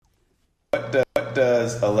What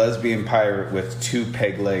does a lesbian pirate with 2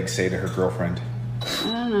 peg legs say to her girlfriend?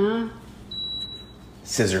 I don't know.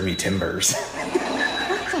 Scissor me timbers. The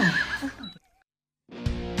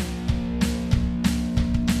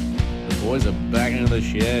boys are back in the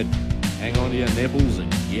shed. Hang on to your nipples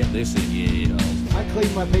and get this in your ear holes. I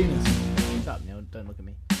clean my penis. Shut up, Neil. Don't look at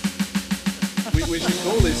me. We should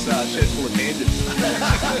call this shed full of tangents.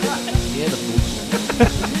 Yeah, the bullshit.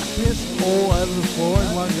 Piss all over the floor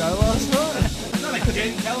in one go last night. Not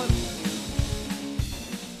again, Kellen.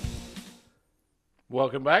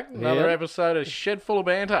 Welcome back. Another episode of Shed Full of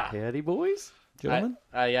Banter. Howdy, boys. Gentlemen.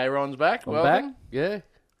 Hey, Aaron's back. I'm Welcome. back. Yeah.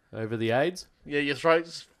 Over the AIDS. Yeah, your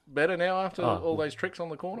throat's better now after all those tricks on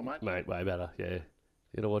the corner, mate? Mate, way better. Yeah. You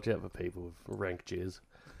gotta watch out for people with rank jizz.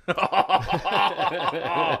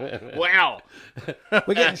 Wow.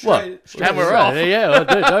 We're getting straight. And we're off. Yeah, well,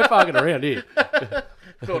 dude, don't fucking around here.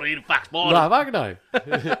 Thought I'd eat a fuck's body. No, fucking no.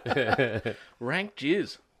 Rank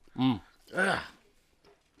jizz. Ugh.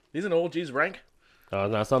 Isn't all jizz rank? Oh,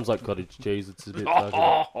 no, some's like cottage cheese. It's a bit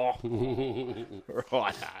Righto.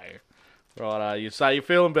 You say you're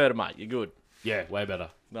feeling better, mate. You're good. Yeah, way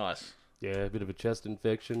better. Nice. Yeah, a bit of a chest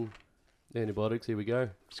infection. Antibiotics, here we go.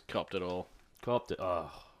 Just copped it all. Copped it.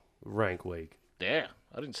 Oh, rank week. Yeah.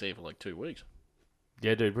 I didn't see you for like 2 weeks.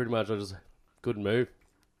 Yeah, dude, pretty much I just couldn't move.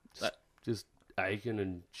 That- Just aching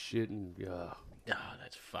and shit and Oh,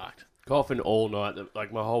 that's fucked. coughing all night.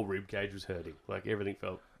 Like my whole rib cage was hurting. Like everything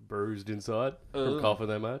felt bruised inside from coughing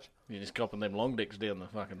that much. You're just copping them long dicks down the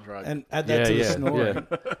fucking throat. And add that to the snoring.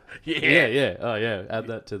 Yeah. Oh yeah. Add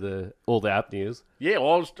that to all the apneas. Yeah,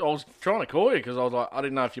 well, I was trying to call you because I was like, I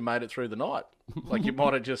didn't know if you made it through the night. Like you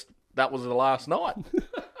might have just, that was the last night.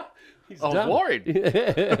 I was worried.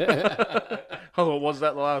 I thought, was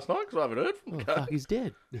that the last night? Because I haven't heard from the guy. Fuck, he's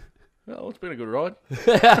dead. Oh, it's been a good ride.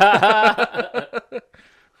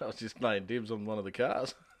 I was just laying dibs on one of the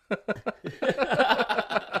cars.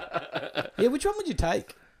 Yeah, which one would you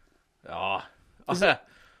take? Oh,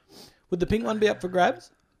 Would the pink one be up for grabs?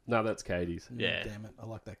 No, that's Katie's. yeah. Damn it, I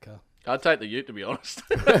like that car. I'd take the Ute, to be honest.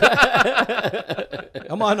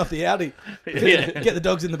 I mind off the Audi. Yeah. Get the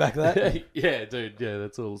dogs in the back of that. Yeah, dude. Yeah,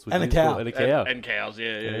 that's all. It's And a cow. And a cow. And cows,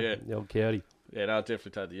 yeah. The old cowdy. Yeah, no, I'd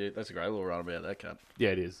definitely take the Ute. That's a great little runabout, that cunt.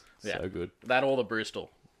 Yeah, it is. Yeah. So good. That or the Bristol.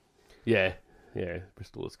 Yeah.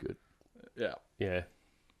 Bristol is good. Yeah. Yeah.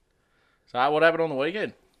 So what happened on the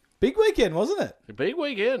weekend? Big weekend, wasn't it? A big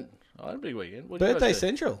weekend. I had a big weekend. What did you Birthday guys do?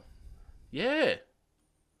 Central. Yeah.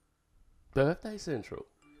 Birthday Central.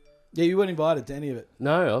 Yeah, you weren't invited to any of it.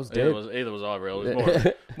 No, I was dead. Either was I, really. It was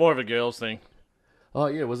more of a girls thing. Oh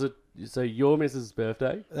yeah, was it? So your missus'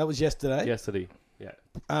 birthday That was yesterday. yesterday? Yeah.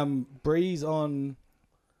 Breeze on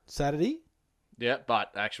Saturday. Yeah,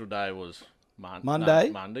 but actual day was Monday?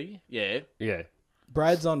 No, Monday. Yeah. Yeah.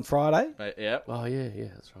 Brad's on Friday. Yeah. Oh yeah,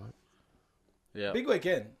 that's right. Yeah. Big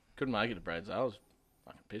weekend. Couldn't make it to Brad's. I was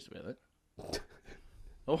fucking pissed about that.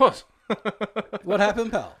 I was. What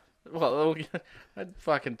happened, pal? Well, I had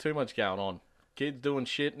fucking too much going on. Kids doing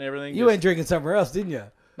shit and everything. You went drinking somewhere else, didn't you?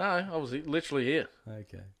 No, I was literally here.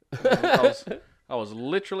 Okay. I was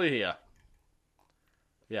literally here.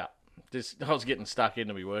 Yeah. I was getting stuck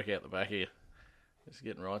into my work out the back here. Just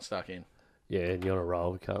getting right stuck in. Yeah, and you're on a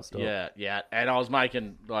roll. We can't stop. Yeah. And I was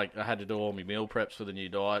making, like, I had to do all my meal preps for the new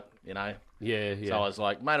diet, you know. Yeah. So I was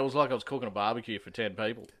like, mate, it was like I was cooking a barbecue for 10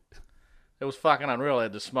 people. It was fucking unreal. I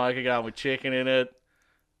had the smoker going with chicken in it.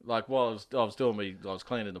 Like, while I was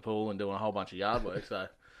cleaning the pool and doing a whole bunch of yard work, so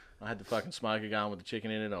I had the fucking smoker going with the chicken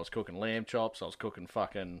in it. I was cooking lamb chops. I was cooking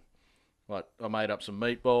fucking, I made up some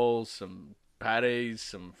meatballs, some patties,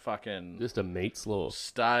 some fucking just a meat slaughter.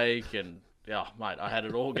 steak, and, yeah, mate, I had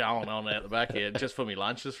it all going on out the back here just for me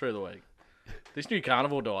lunches through the week. This new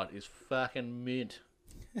carnivore diet is fucking mint.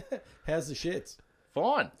 How's the shits?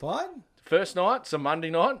 Fine. Fine? First night, so Monday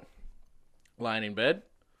night, laying in bed,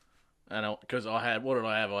 and because I had, what did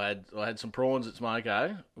I have? I had some prawns at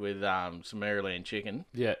Smoko with some Maryland chicken,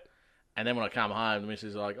 Yeah. and then when I come home, the missus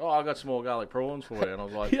is like, "Oh, I got some more garlic prawns for you," and I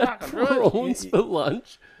was like, Yeah, "Fucking right." prawns for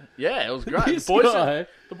lunch. Yeah, it was great. This the guy.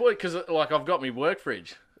 boy, because like I've got my work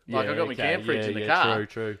fridge, like I've got my camp fridge in the car,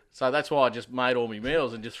 True. so that's why I just made all my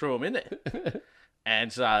meals and just threw them in there.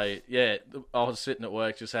 And so, yeah, I was sitting at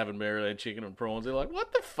work just having Maryland chicken and prawns. They're like,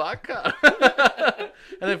 what the fuck?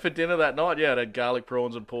 And then for dinner that night, yeah, I had garlic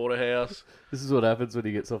prawns and porterhouse. This is what happens when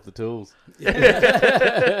he gets off the tools.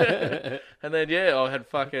 And then, yeah, I had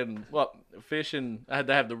fucking, fish, and I had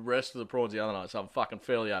to have the rest of the prawns the other night, so I'm fucking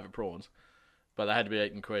fairly over prawns. But they had to be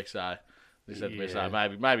eaten quick, so they said to me, so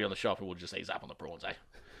maybe on the shop we'll just ease up on the prawns, eh?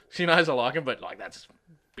 She knows I like them, but, like, that's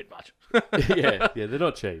bit much. yeah, they're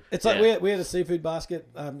not cheap. It's like Yeah. we had a seafood basket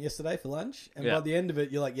yesterday for lunch, and Yeah. by the end of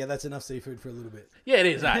it, you're like, yeah, that's enough seafood for a little bit. Yeah, it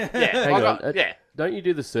is, eh? Yeah. Hang I on. got- yeah. Don't you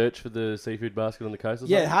do the search for the seafood basket on the coast or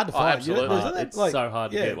Yeah, something? hard to find. You know, absolutely. isn't it? It's Like, so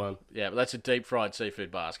hard to yeah. get one. Yeah, but that's a deep fried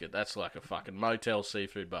seafood basket. That's like a fucking motel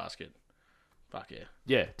seafood basket. Fuck yeah.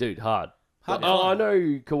 Yeah, dude, hard. Hard to I find.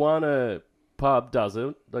 know Kawana Pub does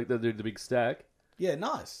it. Like they do the big stack. Yeah,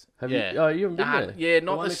 nice. Have Yeah. you? Oh, you haven't been Nah, there. yeah,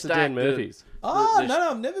 not the one the next to stack, Dan the- Murphy's. Oh, the-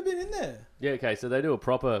 no, I've never been in there. Yeah, okay, so they do a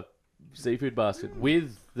proper seafood basket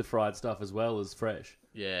with the fried stuff as well as fresh.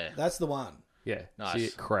 Yeah. That's the one. Yeah, Nice. so you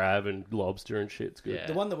get crab and lobster and shit. It's good. Yeah.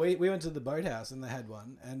 The one that we went to the boathouse and they had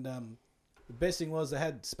one, and the best thing was they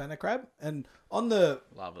had spanner crab, and on the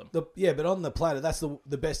Love them. but on the platter, that's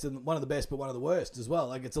the best and one of the best, but one of the worst as well.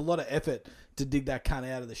 Like it's a lot of effort to dig that cunt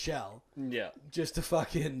out of the shell Yeah. just to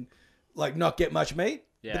fucking like not get much meat.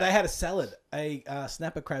 Yeah. But they had a salad, a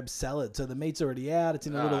snapper crab salad, so the meat's already out. It's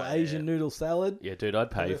in a little Asian noodle salad. Yeah, dude,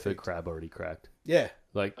 I'd pay for Perfect. crab already cracked. Yeah,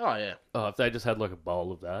 Like, Oh, yeah. if they just had like a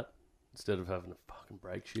bowl of that instead of having to fucking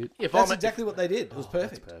break shit. If that's I'm, exactly what they did. It was That's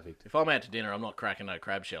perfect. perfect. if I'm out to dinner, I'm not cracking no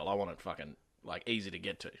crab shell. I want it fucking, like, easy to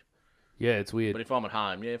get to. Yeah, it's weird. But if I'm at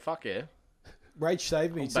home, yeah, fuck yeah. Rach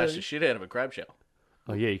saved me I'll bash the too. shit out of a crab shell.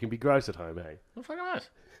 Oh yeah, you can be gross at home, eh? What fucking knows?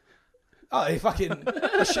 Oh, he fucking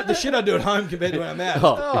the shit I do at home compared to when I'm out.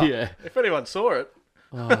 Oh, yeah. If anyone saw it.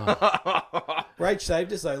 Rach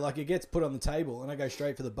saved us though. Like it gets put on the table, and I go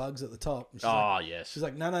straight for the bugs at the top. And she's Oh, like, yes. she's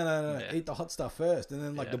like, no, Yeah. eat the hot stuff first, and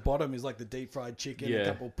then like Yeah. the bottom is like the deep fried chicken, Yeah. a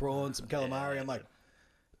couple of prawns, some calamari. I'm like,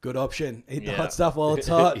 good option. Eat the Yeah. hot stuff while it's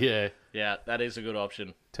hot. Yeah. Yeah, that is a good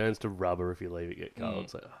option. Turns to rubber if you leave it get cold.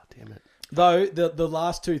 It's like, oh, damn it. Though the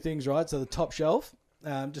last two things, right? So the top shelf,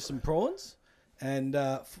 just some prawns, and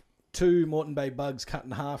two Moreton Bay bugs cut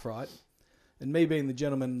in half, right? And me being the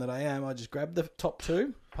gentleman that I am, I just grab the top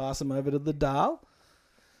two, pass them over to the Dahl,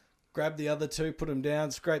 grab the other two, put them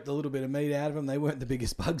down, scrape the little bit of meat out of them. They weren't the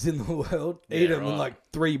biggest bugs in the world. Eat them in right.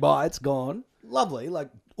 like 3 bites, gone. Lovely, like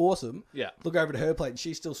awesome. Yeah. Look over to her plate, and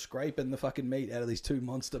she's still scraping the fucking meat out of these two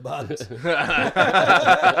monster bugs. You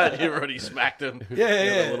already smacked them. Yeah,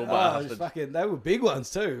 You yeah. little Oh, bastard. fucking, they were big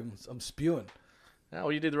ones too. I'm spewing. Oh,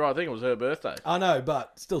 well, you did the right thing. It was her birthday. I know,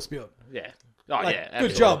 but still spewing. Yeah. Oh, Like, yeah. good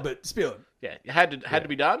absolutely. job, but spewing. Yeah. It had to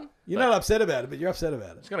be done. You're but not upset about it, but you're upset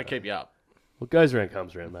about it. It's going to keep you up. What goes around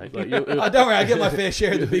comes around, mate. Like, Oh, don't worry, I get my fair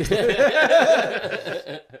share of the big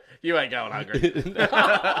stuff. You ain't going hungry.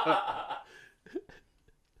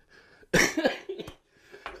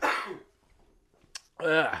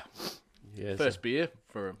 yeah, First beer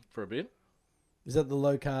for a bit. Is that the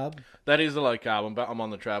low carb? That is the low carbon, but I'm on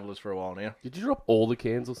the Travellers for a while now. did you drop all the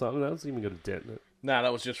cans or something? That hasn't even got a dent in it. No,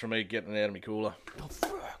 that was just for me getting it out of my cooler.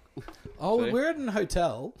 Oh, See? we're at a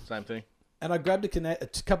hotel, Same thing. and I grabbed a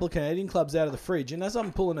couple of Canadian clubs out of the fridge, and as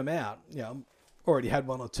I'm pulling them out, already had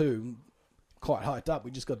one or two, quite hyped up. We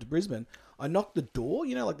just got to Brisbane. I knocked the door,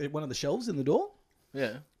 like one of the shelves in the door,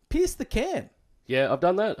 Yeah. pierced the can. Yeah, I've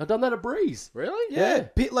done that. I've done that at Breeze. Really? Yeah,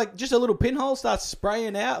 like just a little pinhole starts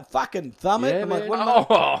spraying out. Fucking thumb it. Yeah, I'm like, man.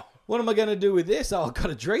 Oh, what am I going to do with this? Oh, I've got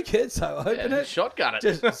to drink it, so I open it. shotgun it.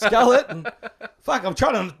 Just scull it, and fuck, I'm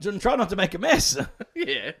trying not to make a mess.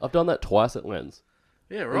 yeah. I've done that twice at Lens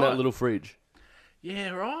Yeah, in right. that little fridge. Yeah,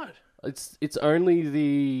 right. It's only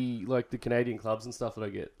the Canadian clubs and stuff that I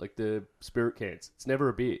get, like the spirit cans. It's never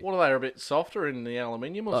a beer. What are they? A bit softer in the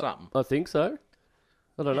aluminium or something? I think so.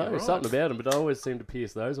 I don't know. There's right. something about them, but I always seem to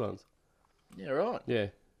pierce those ones. Yeah, right. Yeah.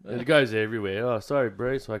 And it goes everywhere. Oh, sorry,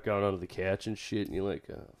 Bruce. Like going under the couch and shit, and you're like,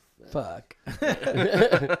 Fuck.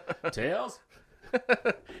 towels?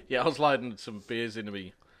 Yeah, I was loading some beers into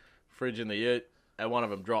my fridge in the ute, and one of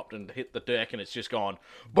them dropped and hit the deck, and it's just gone,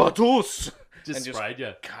 Batus! Just and sprayed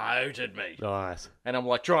you. coated me. Nice. And I'm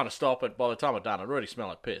like trying to stop it. By the time I'd done it, already smell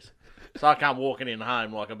like piss. So I come walking in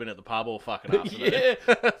home like I've been at the pub all fucking afternoon. Yeah.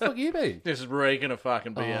 Fuck you been? Just reeking of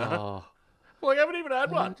fucking beer. Oh, Like I haven't even had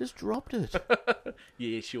I one. just dropped it.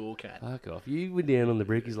 Yeah, sure can. Fuck off. You were down on the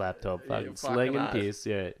Bricky's laptop, fucking fucking slinging oath. piss,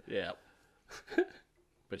 yeah. Yeah.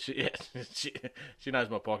 But she knows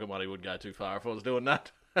my pocket money would go too far if I was doing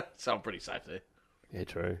that. So I'm pretty safe there. Yeah,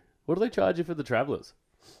 true. What do they charge you for the Travellers?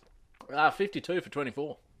 52 for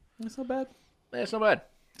 24. That's not bad. Yeah, it's not bad.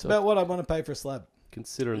 It's about what I want to pay for a slab.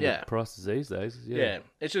 Considering Yeah. the prices these days. Yeah. Yeah.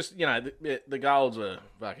 It's just, the golds are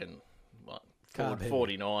fucking, what, Carb heavy.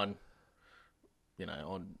 49,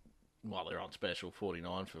 while they're on special,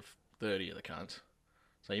 49 for 30 of the cunts.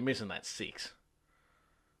 So you're missing that 6.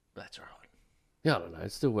 That's all right. Yeah, I don't know.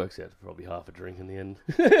 It still works out to probably half a drink in the end.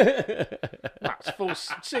 No, it's full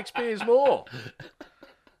 6 beers more.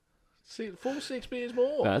 Full 6 beers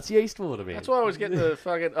more. No, it's yeast water, man. That's why I always get the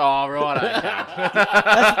fucking. Oh, right. Okay.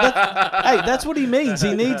 Hey, that's what he needs.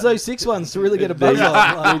 He needs those 6 ones to really get a buzz on.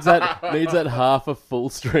 Like, needs that half of full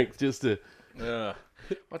strength just to. Yeah.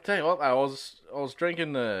 I'll tell you what, though, I was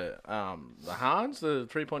drinking the Hans, the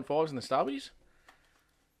 3.5s and the Stubbies.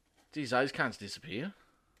 Geez, those cunts disappear.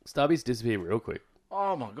 Stubbies disappear real quick.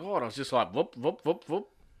 Oh, my God. I was just like, whoop, whoop, whoop, whoop.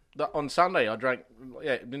 On Sunday, I drank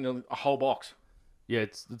a whole box. Yeah,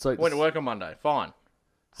 it's like Went to work on Monday. Fine.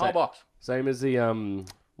 Whole box. same as the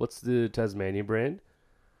what's the Tasmanian brand?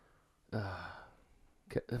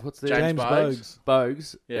 What's the James Bogues.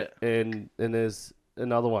 Bogues. Yeah. And there's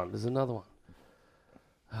another one. There's another one.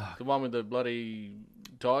 The one with the bloody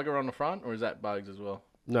tiger on the front, or is that Bugs as well?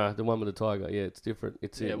 No, the one with the tiger. Yeah, it's different.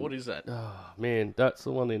 It's Yeah, in, what is that? Oh man, that's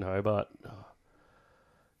the one in Hobart. Oh.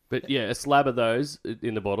 But yeah, a slab of those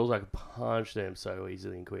in the bottles, I could punch them so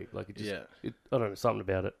easily and quick. Like it just, I don't know, something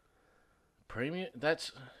about it. Premium?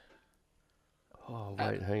 That's... Oh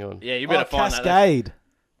wait, hang on. Yeah, you better find Cascade. that.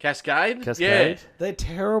 Cascade? Cascade? They're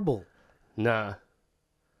terrible. Nah.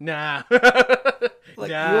 Yeah. Nah.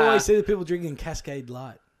 Like Nah. you always see the people drinking Cascade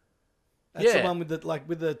Light. That's the Yeah. one with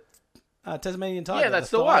the Tasmanian tiger. Yeah, that's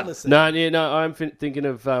the one. thylacis. No, I'm thinking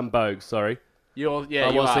of Bogues. Sorry, I you was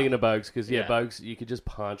are. thinking of Bogues because Yeah. Bogues, you could just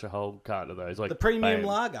punch a whole carton of those. Like The premium bam.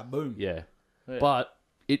 lager. Boom. Yeah. Yeah. But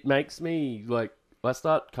it makes me like I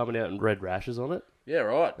start coming out in red rashes on it, Yeah,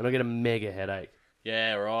 right. and I get a mega headache.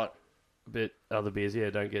 Yeah, right. But other beers,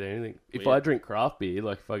 don't get anything. If Weird. I drink craft beer,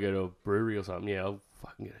 like if I go to a brewery or something, I'll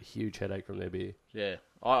fucking get a huge headache from their beer. Yeah.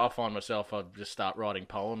 I find myself, I'd just start writing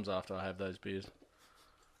poems after I have those beers.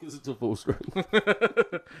 Because it's a full strength.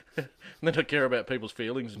 And then I care about people's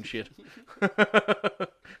feelings and shit.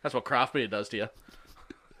 That's what craft beer does to you.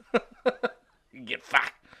 You get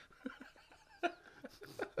fucked.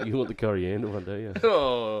 You want the coriander one, don't you?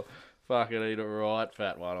 Oh, fucking eat it right,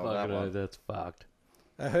 fat one on that Fucking hell, one. that's fucked.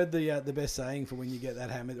 I heard the best saying for when you get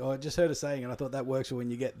that hammered. Or I just heard a saying, and I thought that works for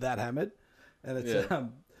when you get that hammered. And it's Yeah.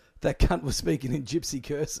 that cunt was speaking in gypsy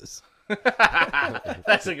curses.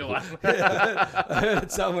 That's a good one. I heard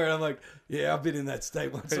it somewhere, and I'm like, yeah, I've been in that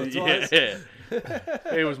state once or twice. Yeah.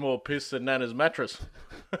 He was more pissed than Nana's mattress.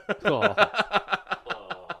 Oh,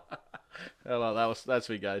 Hello, that's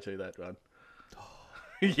we go to that one.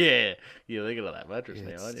 Yeah, you're thinking of that mattress yeah,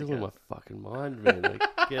 now, it's aren't still you? in my fucking mind, man.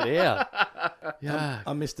 Like, get out. Yeah.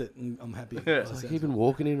 I missed it, and I'm happy. It's like even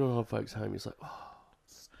walking in on old folks' home, it's like, oh,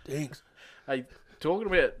 stinks. Hey, talking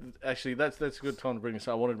about actually, that's a good time to bring this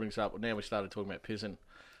up. I wanted to bring this up, but now we started talking about pissing.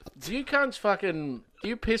 Do you do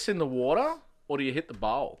you piss in the water or do you hit the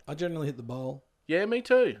bowl? I generally hit the bowl. Yeah, me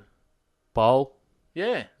too. Bowl.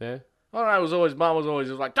 Yeah. Yeah. I don't know, Mum was always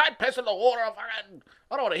like, don't piss in the water,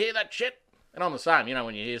 I don't want to hear that shit. And I'm the same,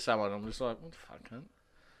 when you hear someone, I'm just like, what the fuck,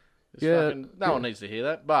 cunt? No one needs to hear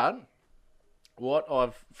that. But what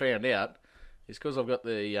I've found out is because I've got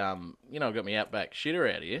the, I've got my Outback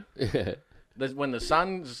shitter out here. Yeah. When the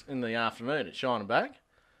sun's in the afternoon, it's shining back.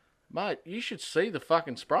 Mate, you should see the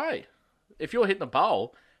fucking spray. If you're hitting a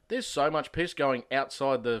bowl, there's so much piss going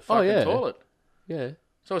outside the fucking toilet. Yeah.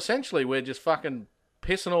 So essentially, we're just fucking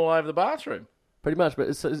pissing all over the bathroom. Pretty much, but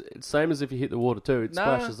it's same as if you hit the water too. It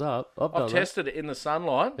splashes up. I've tested it in the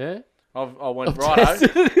sunlight. Yeah. I went, righto.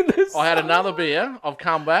 I had another beer. I've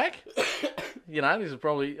come back. This is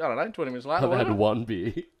probably, 20 minutes later. I've had one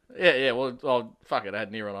beer. Yeah, well, fuck it. I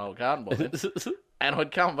had near an old carton by then. And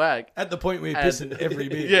I'd come back. At the point where you're pissing every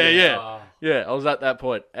bit. Yeah, I was at that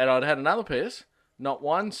point. And I'd had another piss. Not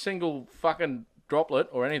one single fucking droplet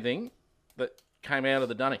or anything that came out of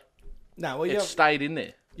the dunny. No, well, It stayed in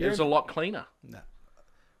there. It was a lot cleaner. No.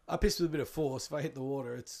 I pissed with a bit of force. If I hit the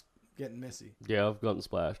water, it's getting messy. Yeah, I've gotten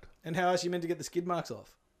splashed. And how else are you meant to get the skid marks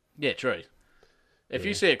off? Yeah, true. If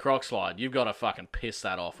you see a croc slide, you've got to fucking piss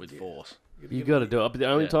that off with force. You got to do it. But the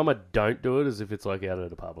only time I don't do it is if it's like out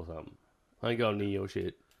at a pub or something. I ain't going near your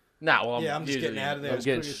shit. No, well, I'm just getting out of there. I'm as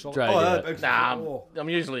getting quick as straight possible. out. I'm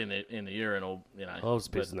usually in the urinal, I was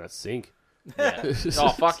pissing that sink. Yeah. Oh,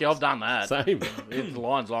 fuck you, I've done that. Same. If the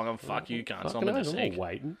line's long, fuck you, can't. So I'm Fucking in the hell, I'm sink. not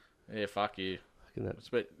waiting. Yeah, fuck you. Fucking that,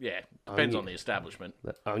 But yeah, depends on the establishment.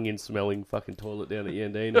 that onion smelling fucking toilet down at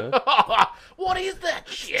Yandina. What is that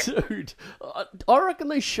shit? Dude, I reckon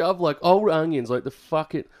they shove like old onions, like the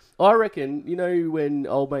fucking. I reckon, when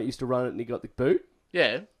old mate used to run it and he got the boot?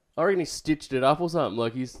 Yeah. I reckon he stitched it up or something.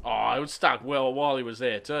 Like he's. Oh, it was stuck well while he was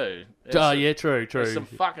there too. Yeah, true. There's some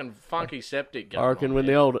fucking funky septic going I reckon on when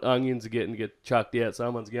there. the old onions are get chucked out,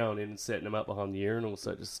 someone's going in and setting them up behind the urinal,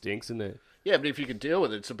 so it just stinks in there. Yeah, but if you can deal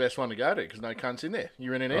with it, it's the best one to go to because no cunt's in there.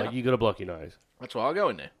 You're in and out. You got to block your nose. That's why I go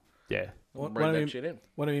in there. Yeah. One Bring of that him- shit in.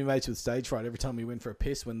 One of my mates with stage fright, every time we went for a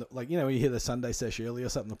piss, when when you hear the Sunday sesh early or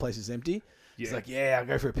something, the place is empty. He's Yeah. like, yeah, I'll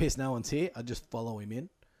go for a piss. No one's here. I just follow him in.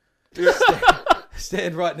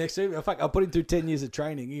 Stand right next to him. In fact, I put him through 10 years of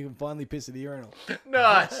training. He can finally piss at the urinal.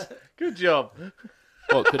 Nice. Good job.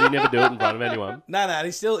 Well, could he never do it in front of anyone? No,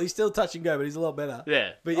 he's still touch and go, but he's a lot better.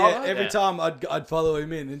 Yeah. But I yeah, like every that. time I'd follow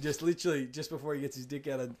him in and just literally just before he gets his dick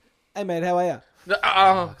out, hey mate, how are you?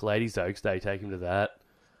 Like Ladies' Oaks Day, take him to that.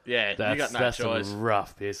 Yeah, That's, you got no that's choice. some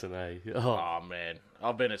rough pissing, eh? Oh, Oh, man.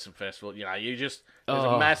 I've been at some festivals. You know, there's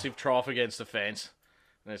Oh. a massive trough against the fence,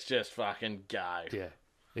 and it's just fucking go. yeah.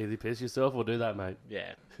 Either piss yourself or do that, mate.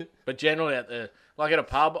 Yeah. But generally, at a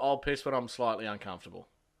pub, I'll piss when I'm slightly uncomfortable.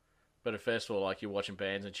 But at a festival, like you're watching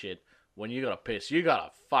bands and shit, when you gotta piss, you gotta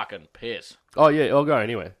fucking piss. Oh, yeah, I'll go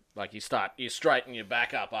anyway. Like you straighten your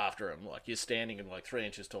back up after him, like you're standing in like 3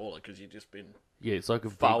 inches taller because you've just been. Yeah, it's like a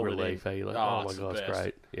big Folded relief, in. eh? You're like, Oh, oh, my it's the God, it's best.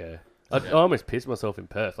 great. Yeah. I almost pissed myself in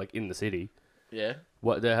Perth, like in the city. Yeah.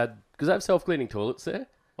 What they had, because they have self-cleaning toilets there.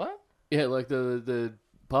 What? Yeah, like the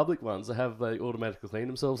public ones, they have, they automatically clean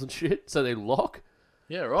themselves and shit, so they lock.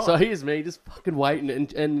 Yeah, right. So here's me just fucking waiting,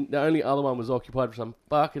 and the only other one was occupied for some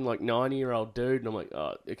fucking like 90-year-old dude, and I'm like,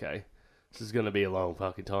 oh, okay, this is gonna be a long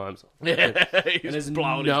fucking time. So, yeah. and He's there's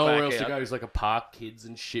blowing nowhere his else back to out. go. There's like a park, kids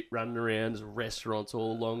and shit running around. There's restaurants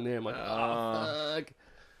all along there. I'm like, oh, fuck.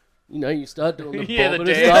 You know, you start doing the Yeah, the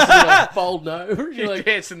bobbing and dance. stuff, and you're like folding over. And You're you're like,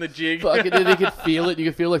 dancing the jig. fucking, and you can feel it. You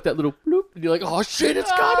can feel like that little bloop, and you're like, oh shit,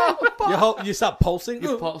 it's coming. You start pulsing.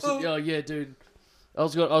 You pulse it. Oh yeah, dude. I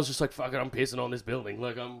was just like, fuck it, I'm pissing on this building.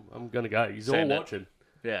 Like I'm gonna go. He's all Send it. watching.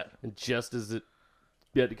 Yeah. And just as it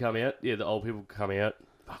had to come out, the old people come out,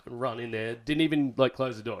 fucking run in there. Didn't even like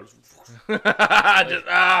close the door. Just,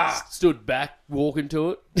 stood back, walking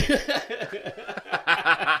to it.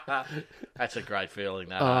 That's a great feeling,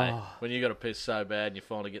 though. Oh. eh? When you got to piss so bad and you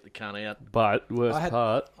finally get the cunt out. But worst I had-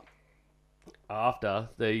 part, after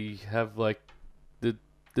they have like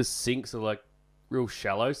the sinks are like real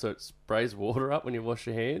shallow, so it sprays water up when you wash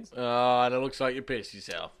your hands. Oh, and it looks like you pissed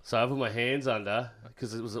yourself. So I put my hands under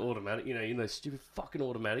because it was automatic. You know those stupid fucking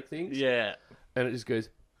automatic things. Yeah. And it just goes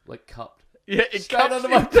like cupped Yeah, it Straight cups under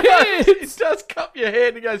your- my pants. It does cup your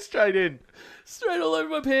hand and go straight in. straight all over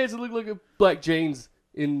my pants. It looked like a black jeans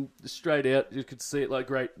in straight out. You could see it like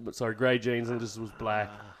grey jeans, and it just was black.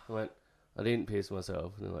 I went, I didn't piss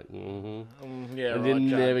myself. And they're like, Yeah, and right. then Jane.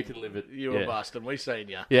 never can live it. You were busting. We seen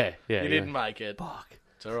you. Yeah. You didn't make it. Fuck.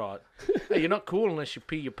 It's all right. Hey, you're not cool unless you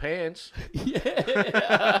pee your pants.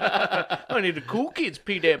 Yeah. Only the cool kids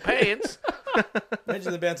pee their pants.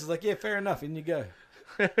 Imagine the bouncer's like, yeah, fair enough. In you go.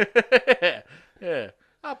 Yeah.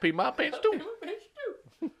 I pee my pants too.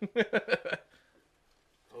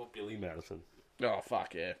 Oh, Billy Madison. Oh,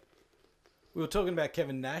 fuck yeah. We were talking about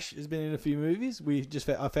Kevin Nash has been in a few movies.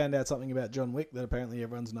 I found out something about John Wick that apparently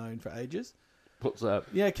everyone's known for ages. What's that?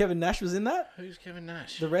 Yeah, Kevin Nash was in that. Who's Kevin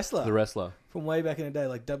Nash? The wrestler The wrestler. from way back in the day,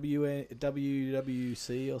 like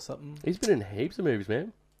WWC or something. He's been in heaps of movies,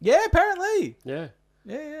 man. Yeah, apparently. Yeah.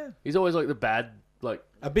 Yeah. He's always like the bad, like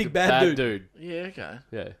A big the bad dude. Yeah, okay.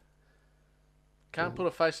 Yeah. Can't put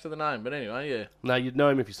a face to the name, but anyway, yeah. No, you'd know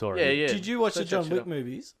him if you saw him. Yeah, yeah. Did you watch the Search John that shit Wick up.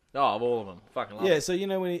 movies? Oh, of all of them. Fucking love Yeah, it. so you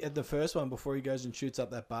know when he at the first one before he goes and shoots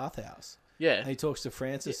up that bathhouse, Yeah. and he talks to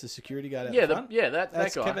Francis, the security guard out Yeah, front. that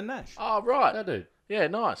That's guy. Kevin Nash. Oh, right. That dude. Yeah,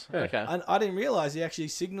 nice. Yeah. Okay. And I didn't realize he actually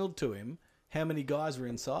signaled to him how many guys were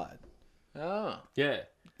inside. Oh. Yeah.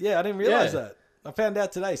 Yeah, I didn't realize Yeah. that. I found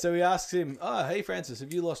out today. So he asks him, "Oh, hey Francis,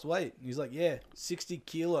 have you lost weight?" And he's like, "Yeah, 60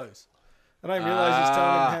 kilos." And I didn't realize he's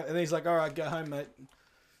telling him. And then he's like, "All right, go home, mate."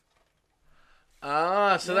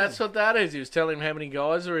 Ah, so that's what that is. He was telling him how many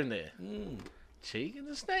guys are in there. Cheeky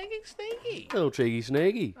and sneaky. Little cheeky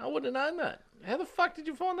sneaky. I wouldn't have known that. How the fuck did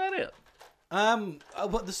you find that out?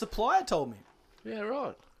 What the supplier told me. Yeah,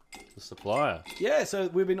 right. The supplier. Yeah, so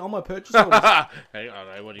we've been on my purchase orders Hey, I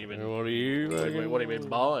don't know. What have you been? What are you? What have you been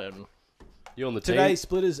buying? You on the today. team?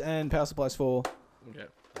 Splitters and power supplies 4. Okay.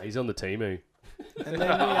 He's on the Timu. And then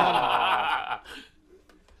we,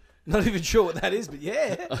 not even sure what that is, but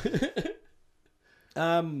yeah.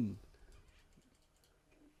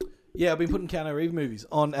 Yeah, I've been putting Keanu Reeves movies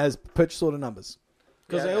on as purchase order numbers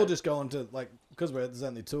because Yeah, they all okay. just go on to because there's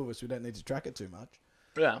only 2 of us, we don't need to track it too much.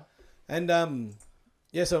 Yeah. And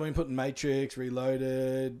yeah, so I've been putting Matrix,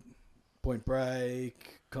 Reloaded, Point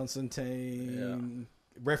Break, Constantine,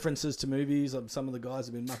 references to movies. Some of the guys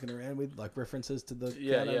have been mucking around with like references to the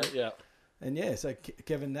Yeah. And yeah, so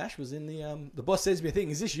Kevin Nash was in the boss sends me a thing.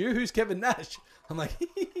 Is this you? Who's Kevin Nash? I'm like,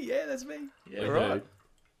 yeah, that's me. Yeah, right.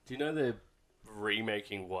 Do you know they're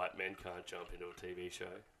remaking White Men Can't Jump into a TV show?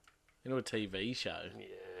 You know a TV show?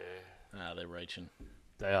 Yeah. Ah, they're reaching.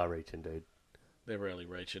 They are reaching, dude. They're really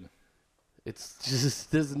reaching. It's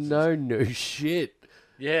just there's no new shit.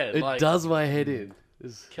 Yeah, It does my head in.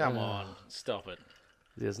 Come on, stop it.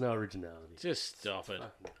 There's no originality. Just stop it.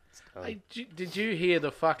 Hey, did you hear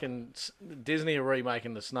the fucking Disney are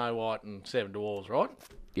remaking the Snow White and Seven Dwarfs, right?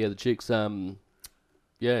 Yeah, the chicks.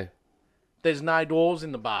 Yeah. There's no dwarves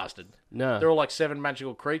in the bastard. No. They're all like 7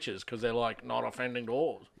 magical creatures because they're like not offending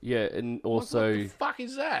dwarves. Yeah, and What also. the fuck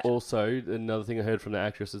is that? Also, another thing I heard from the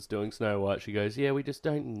actress that's doing Snow White, she goes, "Yeah, we just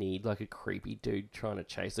don't need like a creepy dude trying to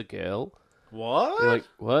chase a girl." What? You're like,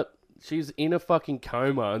 what? She's in a fucking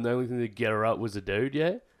coma, and the only thing to get her up was a dude,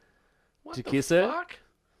 yeah? What to the kiss her? fuck?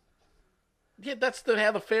 Yeah, that's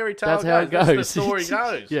how the fairy tale That's goes. how it goes. That's the story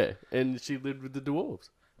goes. Yeah, and she lived with the dwarves.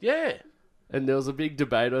 Yeah. And there was a big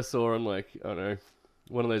debate I saw on, like, I don't know,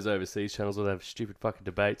 one of those overseas channels where they have stupid fucking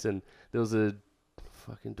debates, and there was a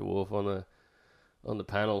fucking dwarf on the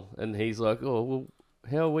panel, and he's like, "Oh, well,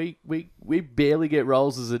 how we barely get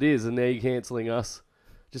roles as it is, and now you're cancelling us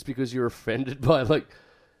just because you're offended by, like,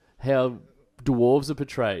 how dwarves are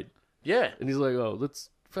portrayed." Yeah. And he's like, "Oh,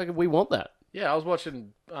 we want that." Yeah, I was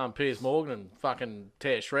watching Piers Morgan and fucking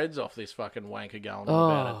tear shreds off this fucking wanker going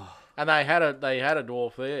on about it. And they had a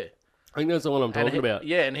dwarf there. I think that's the one I'm talking about.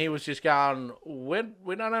 Yeah, and he was just going,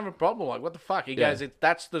 we don't have a problem. Like, what the fuck? He goes,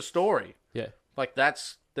 that's the story. Yeah. Like,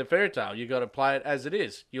 that's the fairy tale. You got to play it as it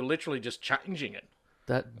is. You're literally just changing it.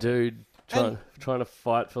 That dude trying to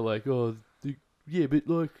fight for, like, yeah, but,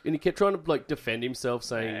 like... And he kept trying to, like, defend himself,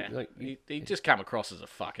 saying... like he just come across as a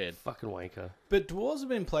fuckhead. Fucking wanker. But dwarves have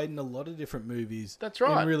been played in a lot of different movies. That's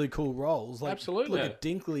right. In really cool roles. Like, Absolutely. Look at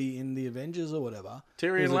Dinkley in the Avengers or whatever.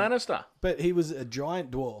 Tyrion Lannister. But he was a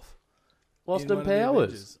giant dwarf. Austin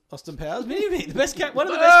Powers. Austin Powers? Mini-Me. The best one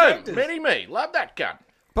of the best characters. Mini-Me. Love that gun.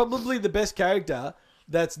 Probably the best character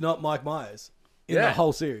that's not Mike Myers in the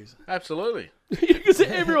whole series. Absolutely. Because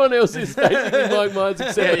everyone else is basically Mike Myers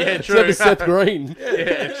except true. Seth Green.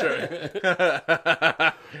 Yeah, true.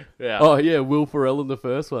 Yeah. Oh, yeah, Will Ferrell in the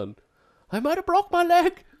first one. I might have broke my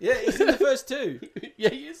leg. Yeah, he's in the first two. Yeah,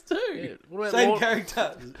 he is too. Yeah. What about Same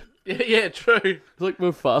character. Yeah, true. It's like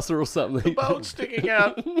Mufasa or something. Bone's sticking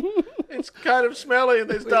out. It's kind of smelly and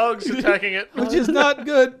there's dogs attacking it. Which is not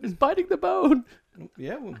good. He's biting the bone.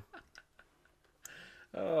 Yeah, well.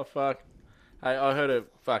 Oh, fuck. Hey, I heard a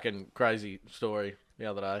fucking crazy story the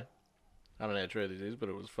other day. I don't know how true this is, but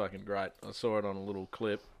it was fucking great. I saw it on a little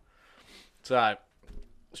clip. So,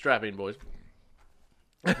 strap in, boys.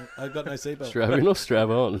 I've got no seatbelt. Strap in or strap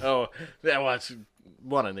on? Oh, that was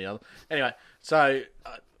one and the other. Anyway, so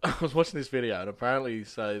I was watching this video, and apparently,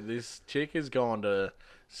 so this chick has gone to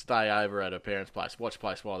stay over at her parents' place, watch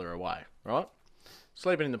place while they're away, right?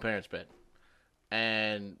 Sleeping in the parents' bed.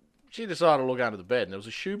 And she decided to look under the bed, and there was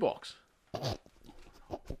a shoebox.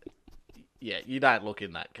 Yeah, you don't look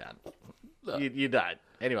in that cunt. You don't.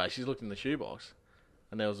 Anyway, she's looked in the shoebox,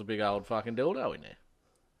 and there was a big old fucking dildo in there.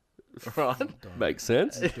 Right? Makes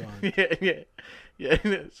sense. Yeah.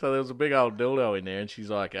 So there was a big old dildo in there, and she's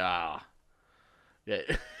like, yeah,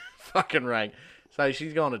 fucking rank. So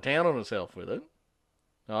she's gone to town on herself with it,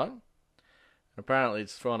 right? And apparently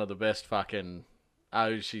it's one of the best fucking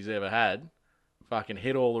O's she's ever had. Fucking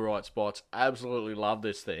hit all the right spots. Absolutely love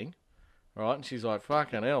this thing. Right, and she's like,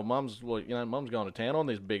 "Fucking hell, mum's going to town on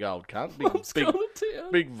this big old cunt,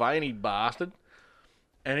 big veiny bastard."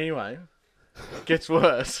 And anyway, gets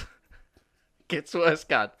worse,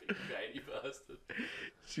 cunt. Veiny bastard.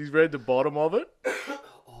 She's read the bottom of it.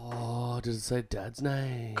 Oh, does it say Dad's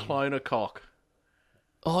name? Cloner cock.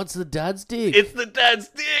 Oh, it's the dad's dick. It's the dad's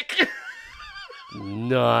dick.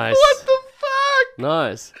 Nice. What the fuck?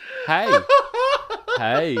 Nice.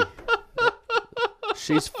 Hey.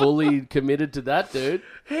 She's fully committed to that, dude.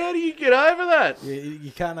 How do you get over that? Yeah, you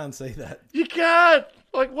can't unsee that. You can't.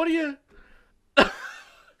 Like, what do you...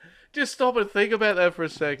 Just stop and think about that for a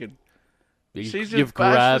second. She's just You've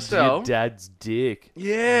bashed grabbed herself. your dad's dick.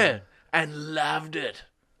 Yeah. And loved it.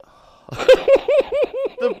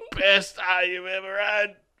 The best eye you've ever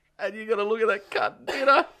had. And you got to look at that cunt, you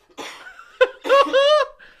know?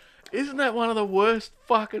 Isn't that one of the worst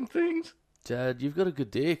fucking things? Dad, you've got a good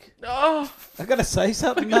dick. Oh, I gotta say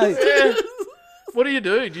something, mate. yeah. What do?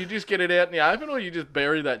 Do you just get it out in the open, or you just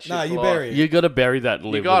bury that shit? No, you for bury life? it. You got to bury that and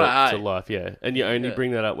live gotta, with it hey. to life, yeah. And you only Yeah.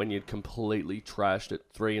 bring that up when you're completely trashed at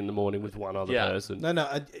 3 a.m. with one other Yeah. person. No,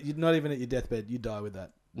 you're not even at your deathbed. You die with that.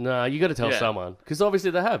 No, you got to tell Yeah. someone because obviously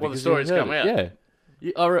they have. Well, the because story's you've heard come it. out.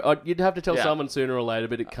 Yeah, you'd have to tell Yeah. someone sooner or later,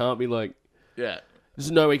 but it can't be like Yeah. there's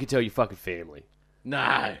no way you can tell your fucking family.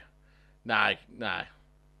 No.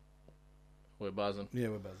 We're buzzing. Yeah,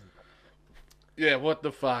 we're buzzing. Yeah, what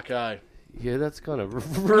the fuck, eh? Yeah, that's kind of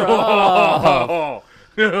rough. Oh,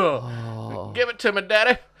 Give it to me,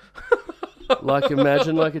 daddy. Like,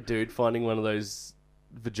 imagine like a dude finding one of those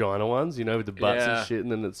vagina ones, you know, with the butts Yeah. and shit,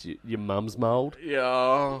 and then it's your mum's mold. Yeah.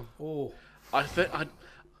 Oh, I think I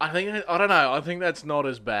don't know. I think that's not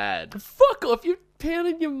as bad. Fuck off! You're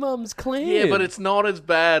pounding your mum's clan. Yeah, but it's not as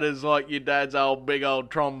bad as like your dad's old big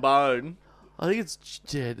old trombone. I think it's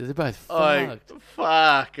yeah. They're both Like, fucked.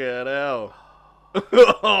 fucking hell.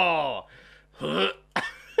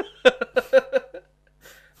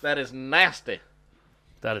 That is nasty.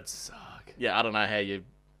 That'd suck. Yeah, I don't know how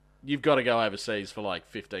you've got to go overseas for like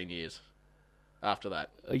 15 years after that.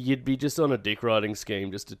 You'd be just on a dick riding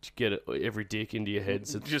scheme just to get every dick into your head,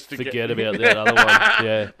 so Just to forget get- about that other one.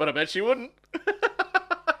 Yeah, But I bet she wouldn't.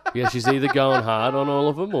 yeah. She's either going hard on all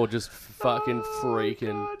of them or just fucking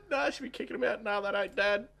freaking. God, no, she'd be kicking him out. No, that ain't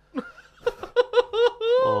dad.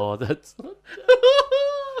 Oh, that's not.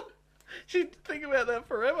 She'd think about that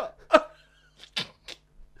forever.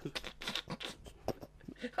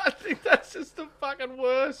 I think that's just the fucking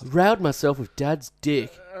worst. Riled myself with Dad's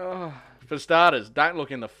dick. For starters, don't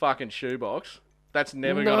look in the fucking shoebox. That's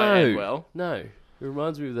never going to end well. No, it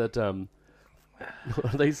reminds me of that.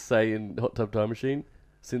 What do they say in Hot Tub Time Machine,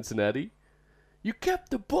 Cincinnati? You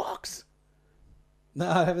kept the box. no,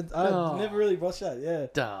 I haven't. I've Oh. never really watched that. Yeah,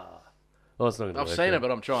 Duh. Oh, it's not gonna I've work seen out. it, but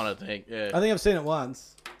I'm trying to think. Yeah. I think I've seen it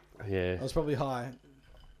once. Yeah, I was probably high.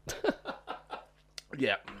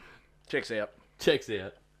 Yeah. Checks out. checks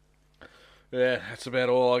out. Yeah, that's about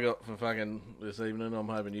all I got for fucking this evening. I'm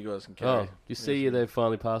hoping you guys can carry. Oh, you see, they've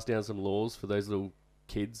finally passed down some laws for those little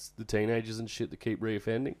kids, the teenagers and shit that keep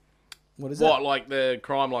reoffending. What is What, that? like the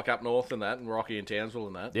crime like up north and that, and Rocky and Townsville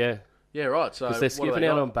and that? Yeah, Yeah, right. So because they're what do skipping they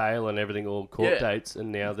out got? on bail and everything, all court Yeah. dates,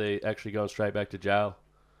 and now they're actually going straight back to jail.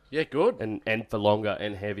 Yeah, good. And for longer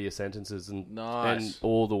and heavier sentences, and Nice. and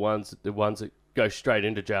all the ones that go straight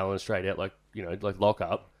into jail and straight out, like like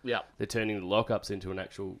lockup, Yeah. they're turning the lockups into an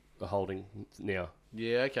actual holding now,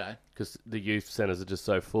 Yeah, okay. because the youth centres are just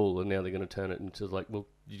so full, and now they're going to turn it into like, well,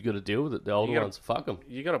 you got to deal with it. The older gotta- ones, fuck them.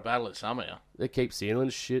 You got to battle it somehow. They keep stealing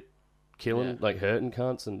shit, killing, Yeah. like hurting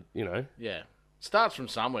cunts, and Yeah. Starts from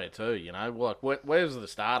somewhere too, you know. Like, where's the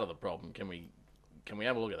start of the problem? Can we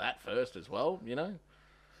have a look at that first as well? You know,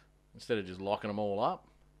 instead of just locking them all up.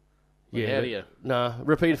 Like, how do you? Nah,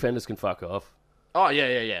 repeat offenders can fuck off. Oh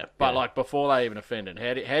yeah. But Yeah. like before they even offended,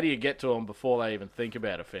 how do you get to them before they even think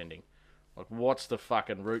about offending? Like, what's the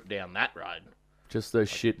fucking route down that road? Just those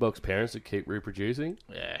shitbox parents that keep reproducing.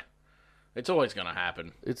 Yeah, it's always going to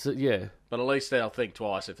happen. It's yeah. But at least they'll think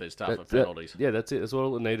twice if there's tougher That- penalties. yeah, that's it. That's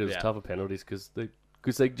all it needed is Yeah. tougher penalties, because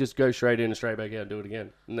they just go straight in and straight back out and do it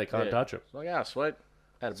again, and they can't Yeah. touch them. It's like, oh, sweet.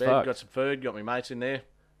 Had a It's bed, fucked. got some food, got my mates in there.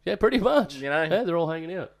 Yeah, pretty much. You know? yeah, they're all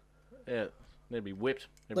hanging out. Yeah, they'd be whipped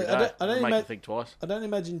every Like, day. I don't Make you ima- think twice. I don't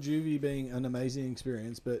imagine juvie being an amazing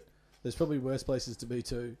experience, but there's probably worse places to be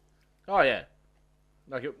too. Oh yeah,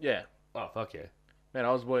 like yeah. Oh fuck yeah. Man,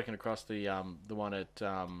 I was working across the one at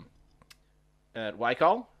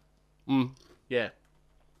Wacol. Yeah,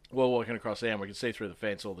 we're walking across there and we can see through the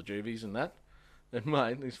fence all the juvies and that. And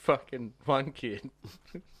mate, this fucking one kid,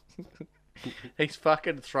 he's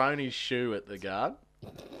fucking thrown his shoe at the guard,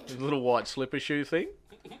 his little white slipper shoe thing,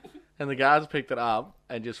 and the guards picked it up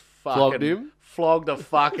and just fucking flogged the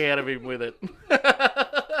fuck out of him with it.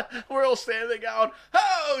 We're all standing there going,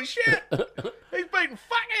 "Oh shit, he's beating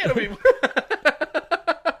fuck out of him."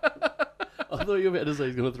 I thought you were about to say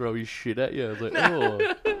he's gonna throw his shit at you. I was like, oh,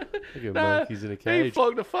 like a monkey's in a He cage.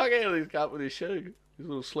 flogged the fuck out of this cunt with his shoe, his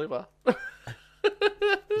little slipper.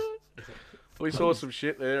 We saw some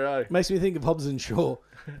shit there, eh? Makes me think of Hobbs and Shaw,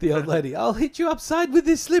 the old lady. I'll hit you upside with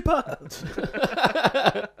this slipper.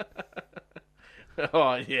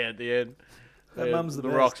 Oh yeah, at the end. That Yeah, mum's the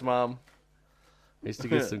best. Rock's mum. I used to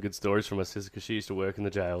get some good stories from my sister because she used to work in the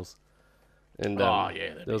jails. And Oh, yeah,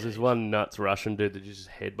 that'd there was be this one nuts Russian dude that just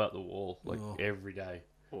headbutt the wall like every day.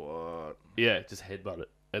 What? Yeah, just headbutt it.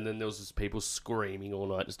 And then there was just people screaming all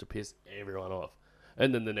night just to piss everyone off.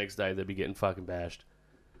 And then the next day they'd be getting fucking bashed.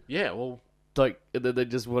 Yeah, well, Like, and then they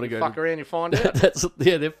just want to go. fuck around, you find out. That's what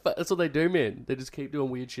they do, man. They just keep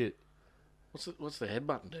doing weird shit. What's the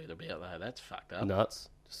headbutton dude about though? That's fucked up. Nuts,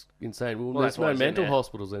 just insane. Well, Well, there's that's why no it's in mental there.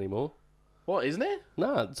 hospitals anymore. What, isn't there?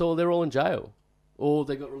 Nah, they're all in jail, or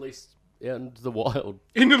they got released out into the wild.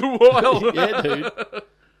 Into the wild. Yeah, dude.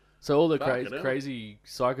 So all the Fucking hell. crazy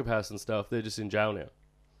psychopaths and stuff, they're just in jail now.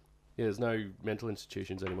 Yeah, there's no mental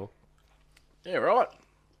institutions anymore. Yeah, right.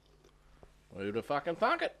 Who'd have fucking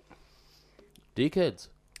thunk it? Dickheads.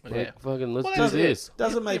 Like, Yeah. fucking, let's Well, do that's it. this.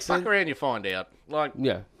 Doesn't You make fuck sense. around, you find out. Like,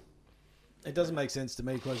 Yeah. It doesn't make sense to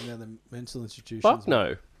me closing down the mental institutions. Fuck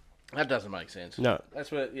no. That doesn't make sense. No.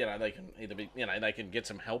 That's where, they can either be, they can get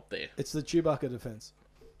some help there. It's the Chewbacca defense.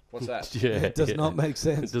 What's that? Yeah, It does not make It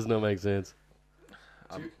sense. does not make sense.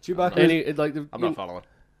 Chewbacca. And like I'm not following.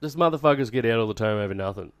 this motherfuckers get out all the time over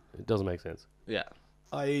nothing. It doesn't make sense. Yeah.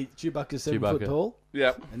 i.e. Chewbacca's 7 Chewbacca. foot tall,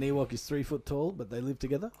 Yep. and Ewok is 3 foot tall, but they live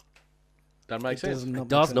together. Doesn't make It sense. does not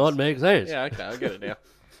Does make not sense. make sense. Yeah, okay, I get it now.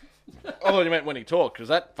 I thought you meant when he talked, because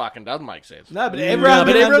that fucking doesn't make sense. No, but No, everyone,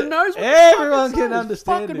 but can everyone under- knows what everyone the can fuck it's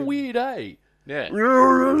understand fucking it. weird, eh? Yeah.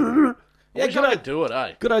 Yeah, I wish good, I could do it,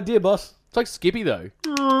 eh? good idea, boss. It's like Skippy, though.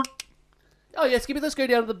 Oh, yeah, Skippy, let's go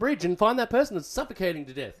down to the bridge and find that person that's suffocating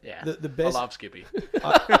to death. Yeah. The best- I love Skippy.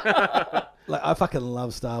 Like, I fucking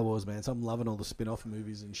love Star Wars, man. So I'm loving all the spin-off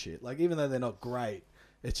movies and shit. Like, even though they're not great,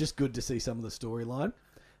 it's just good to see some of the storyline.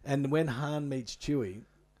 And when Han meets Chewie,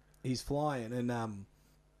 he's flying, and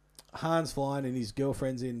Han's flying, and his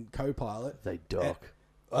girlfriend's in co-pilot. They dock.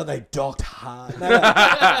 Oh, they docked hard.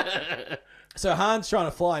 No. So Han's trying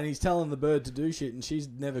to fly, and he's telling the bird to do shit, and she's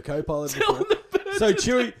never co-piloted before. So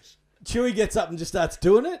Chewie gets up and just starts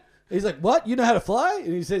doing it. He's like, "What? You know how to fly?"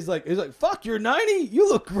 And he says, he's like, "Fuck, you're 90. You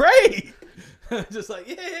look great." Just like,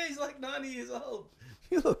 yeah, he's like 90 years old.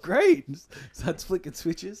 You look great. Starts flicking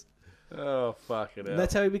switches. Oh, fucking hell. And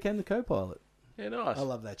that's how he became the co-pilot. Yeah, nice. I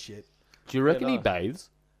love that shit. Do you reckon he nice. bathes?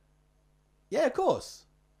 Yeah, of course.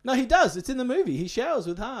 No, he does. It's in the movie. He showers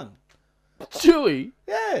with Han. Chewie?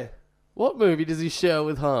 Yeah, What movie does he share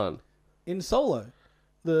with Han? in Solo,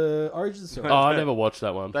 the origin story. Oh, I never watched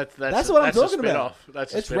that one. That's what I'm a talking about. spin-off.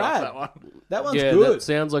 That's a It's spin-off, rad. that one. That one's Yeah, good. that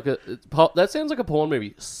sounds like a porn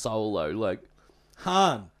movie. Solo, like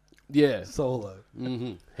Han yeah, Solo.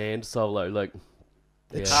 hand solo, like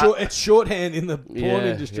It's yeah. short. It's shorthand in the porn yeah,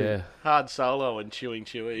 industry. yeah. Hard Solo and Chewing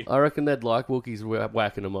Chewie. I reckon they'd like Wookiees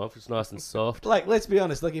whacking them off. It's nice and soft. Like, let's be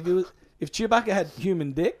honest. Like, if Chewbacca had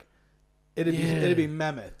human dick, it'd be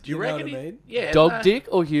mammoth. Do you know reckon what I mean? Yeah. Dog dick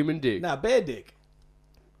or human dick? Nah, bear dick.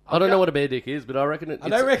 I don't know what a bear dick is, but I reckon I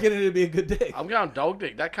don't reckon it'd be a good dick. I'm going dog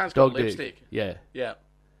dick. That cunt's got dog dick. lipstick. Yeah, Yeah.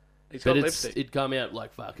 He's but got lipstick. it'd come out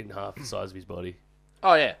like fucking half the size of his body.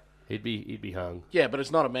 Oh, yeah. He'd be hung. Yeah, but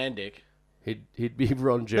it's not a man dick. He'd be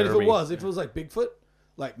Ron But Jeremy. if it was like Bigfoot,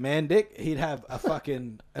 like man dick, he'd have a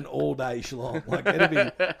fucking an all day schlong. Like, it'd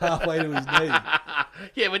be halfway to his knee.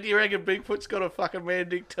 Yeah, but do you reckon Bigfoot's got a fucking man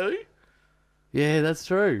dick too? Yeah, that's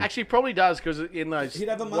true. Actually, probably does, because in those He'd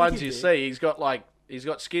have a monkey ones you dick. see, he's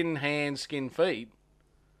got skin hands, skin feet.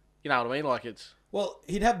 You know what I mean? Like it's... Well,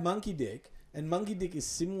 he'd have monkey dick, and monkey dick is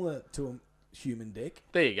similar to a human dick,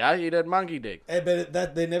 There you go. He'd had monkey dick. but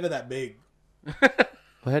they're never that big.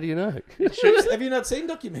 Well, how do you know? Have you not seen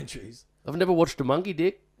documentaries? I've never watched a monkey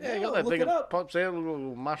dick. Yeah, you Yeah, got that look thing it that up. pops out, a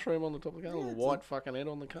little mushroom on the top of the gun, a little white fucking head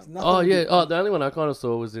on the cup. Nothing Oh to yeah. do- Oh, the only one I kind of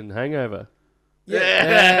saw was in Hangover.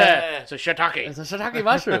 Yeah. It's a shiitake. It's a shiitake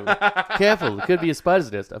mushroom. Careful, it could be a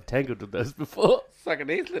spider's nest. I've tangled with those before. Fucking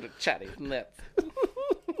his little chatty from that.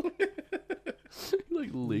 Like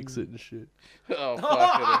licks it and shit. Oh,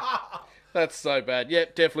 fuck. That's so bad.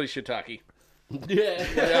 Yep, definitely shiitake. Yeah.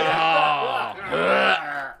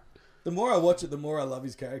 The more I watch it, the more I love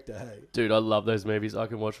his character. Hey, Dude, I love those movies. I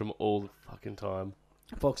can watch them all the fucking time.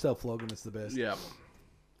 Foxtail Flogging is the best. Yeah.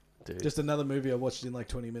 Dude. Just another movie I watched in like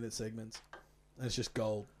 20-minute segments, and it's just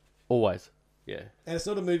gold. Always. Yeah. And it's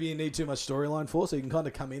not a movie you need too much storyline for, so you can kind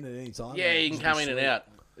of come in at any time. Yeah, and you can just come be in and sweet. out.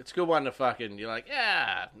 It's a good one to fucking, you're like,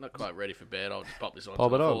 yeah, not quite ready for bed. I'll just pop this on Pop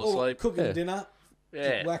till I it on. fall Or asleep. cooking Yeah. dinner.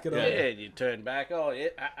 Yeah. whack it yeah, on. and you turn back. Oh, yeah.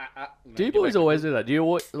 And Do then you get boys back to- always do that? Do you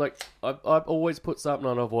always, like, I've always put something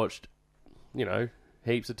on I've watched, you know,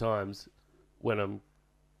 heaps of times when I'm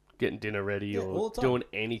getting dinner ready Yeah, all or the time. doing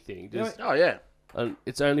anything. Yeah, Just, Oh, yeah. and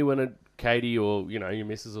it's only when Katie or, you know, your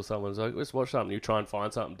missus or someone's like, let's watch something. You try and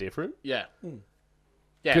find something different. Yeah. Hmm.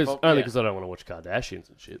 Yeah. Cause, well, only yeah. because I don't want to watch Kardashians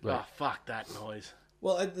and shit. Like, Oh, fuck that noise.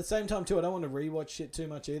 Well, at the same time, too, I don't want to rewatch shit too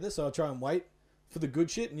much either, so I try and wait for the good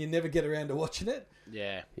shit, and you never get around to watching it.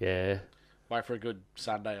 Yeah. yeah. Wait for a good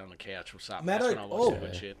Sunday on the couch or something. Matt That's when I watch the oh.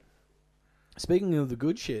 good shit. Speaking of the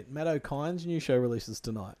good shit, Matt O'Kine's new show releases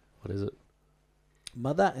tonight. What is it?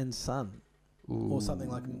 Mother and Son, Ooh. or something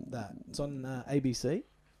like that. It's on ABC.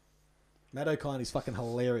 Matt O'Kine is fucking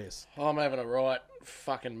hilarious. I'm having a right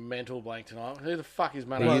fucking mental blank tonight. Who the fuck is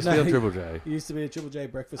Matt He Well, used O'Kine? to be no, on Triple J. He used to be a Triple J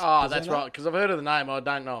breakfast Oh, that's presenter, right. Because I've heard of the name. I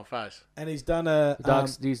don't know a face. and he's done a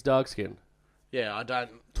He's dark skin. Yeah, I don't.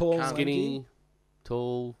 tall, Can't- Skinny, lanky,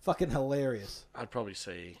 tall. fucking hilarious. I'd probably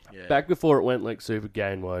see. Yeah. Back before it went like super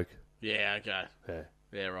gay and woke. Yeah, okay. Yeah.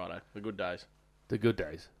 Yeah, righto. The good days. The good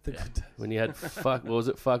days. The good days. When you had what was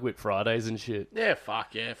it? Fuckwit Fridays and shit. Yeah,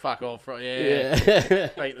 fuck off. Yeah.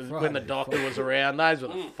 Mate, when the doctor was around, those were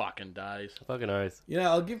the fucking days. Fucking oath. You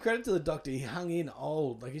know, I'll give credit to the doctor. He hung in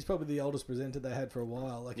old. Like, he's probably the oldest presenter they had for a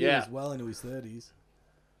while. Like, he Yeah. was well into his 30s.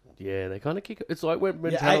 Yeah, they kind of kick. It's like when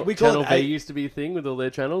Yeah, we Channel call it V eight. used to be a thing with all their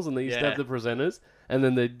channels, and they used to Yeah. have the presenters, and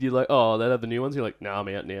then you're like, oh, they have the new ones. You're like, nah, I'm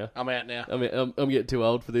out now. I'm out now. I'm getting too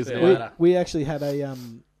old for this Yeah. now. Later. We actually had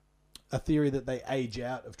a theory that they age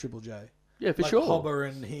out of Triple J. Yeah, for like sure. Hobber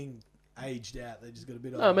and Hing aged out. They just got a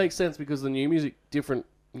bit No, it makes sense because the new music, different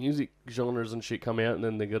music genres and shit come out, and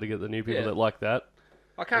then they got to get the new people Yeah. that like that.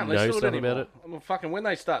 I can't Know listen to it stuff anymore. about it. I'm fucking, when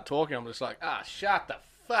they start talking, I'm just like, shut the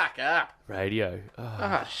fuck up. Radio.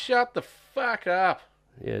 Oh. Shut the fuck up.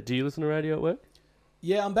 Yeah, do you listen to radio at work?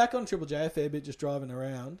 Yeah, I'm back on Triple J a fair bit, just driving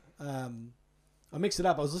around. I mixed it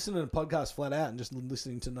up. I was listening to podcasts flat out and just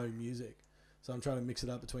listening to no music. So I'm trying to mix it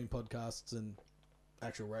up between podcasts and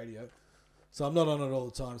actual radio. So I'm not on it all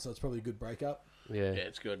the time, so it's probably a good breakup. Yeah. Yeah,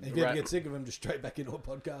 it's good. And if you ever get sick of them, just straight back into a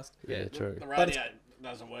podcast. Yeah, true. The radio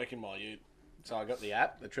doesn't work in my ute. So I got the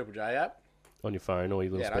app, the Triple J app. On your phone or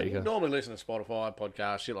your little Yeah, I speaker. normally listen to Spotify,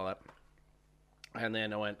 podcast, shit like that. And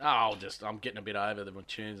then I went, I'm getting a bit over the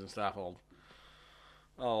tunes and stuff.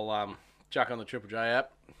 I'll chuck on the Triple J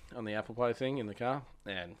app on the Apple Play thing in the car,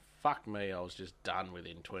 and fuck me, I was just done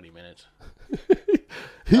within 20 minutes.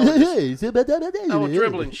 They were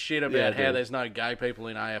dribbling shit about Yeah, how dude. there's no gay people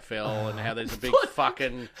in AFL and how there's a big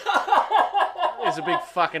fucking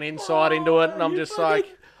insight into it, and I'm just like,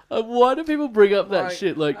 Why do people bring up that Like,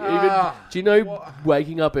 shit? Like, even do you know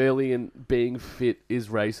waking up early and being fit is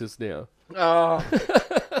racist now? oh,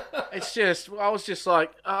 it's just, I was just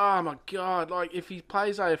like, oh my god, like if he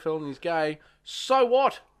plays AFL and he's gay, so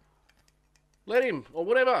what? Let him or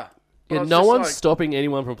whatever. But I Yeah, was no just one's like, stopping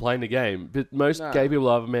anyone from playing the game. But most No. gay people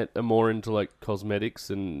I've met are more into like cosmetics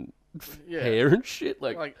and Yeah. hair and shit.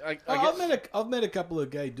 Like, I I've get, met a couple of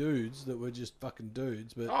gay dudes that were just fucking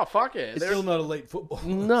dudes, but oh fuck yeah, it's They're- still not elite football.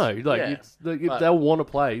 no, like Yeah. it's like, if But- they'll want to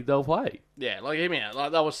play, they'll play. yeah, like hear me out.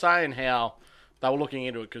 Like they were saying how they were looking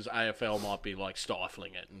into it because AFL might be like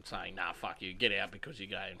stifling it and saying, nah, fuck you, get out because you're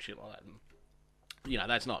gay and shit like that. And, you know,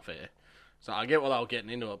 that's not fair. So I get why they were getting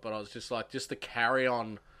into it, but I was just like, just the carry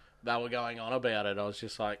on they were going on about it, I was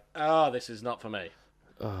just like, oh, this is not for me.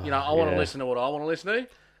 You know, I want to yeah. listen to what I want to listen to, and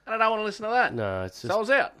I don't want to listen to that. No, it's So just I was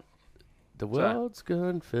out. the world's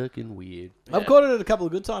gone fucking weird. I've caught it at a couple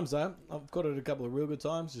of good times though. I've caught it at a couple of real good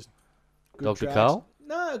times. Just good Dr. tracks. Carl?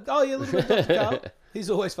 No, oh yeah, a little bit of Dr. Carl. He's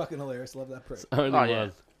always fucking hilarious. Love that prick. Only Oh, yeah.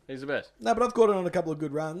 one. He's the best. No, but I've caught it on a couple of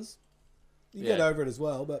good runs. You get Yeah. over it as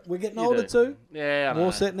well, but we're getting You older do. too. Yeah, I More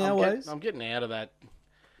know. set in our ways. I'm getting out of that.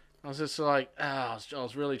 I was just like, I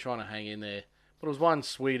was really trying to hang in there. But it was one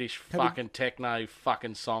Swedish fucking techno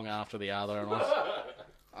fucking song after the other, and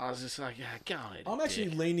I was just like, yeah, go on. I'm actually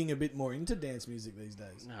leaning a bit more into dance music these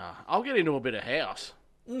days. I'll get into a bit of house.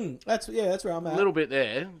 That's where I'm at. A little bit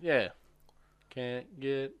there, yeah. Can't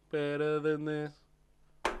get better than this.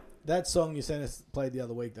 That song you sent us played the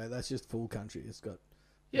other week though. That's just full country. It's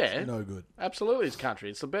Yeah, no good. absolutely, it's country.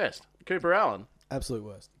 It's the best. Cooper Allen. Absolute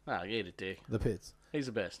worst. Oh, eat a dick. The Pits. He's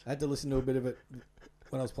the best. I had to listen to a bit of it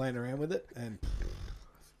when I was playing around with it, and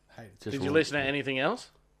hate it. Just Did you listen to anything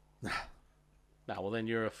else? No, well then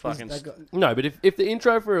you're a fucking... That got- No, but if the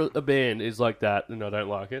intro for a band is like that and I don't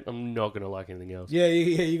like it, I'm not going to like anything else. yeah.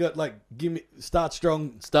 You got like start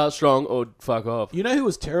strong. Start strong or fuck off. You know who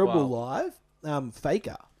was terrible live?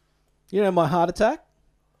 Faker. You know My Heart Attack.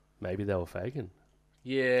 Maybe they were faking.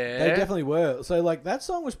 Yeah. They definitely were. So like that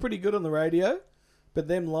song was pretty good on the radio, but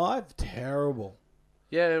them live terrible.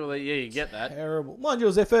 Yeah, well, yeah, you get that. Terrible. Mind you, it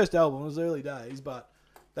was their first album. It was early days, but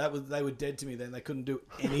they were dead to me then. They couldn't do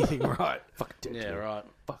anything right. Fuck it. Yeah, right.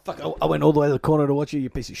 Fuck, I went all the way to the corner to watch you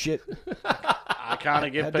piece of shit. I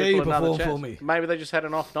can't give How dare you people another perform chance. for me? Maybe they just had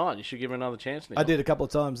an off night. You should give them another chance. Neil. I did a couple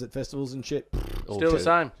of times at festivals and shit. Still the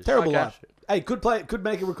same. Terrible Okay. live. Hey, could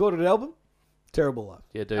make a recorded album. Terrible live.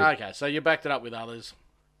 Yeah, dude. Okay, so you backed it up with others.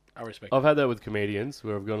 I respect I've had that with comedians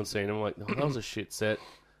where I've gone and seen them. I'm like, oh, that was a shit set.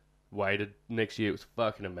 Waited. Next year it was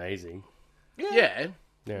fucking amazing. it. Yeah.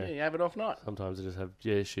 Yeah. You have it off night. Sometimes I just have,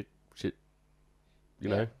 shit. You Yeah.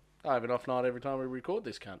 know? I have it off night every time we record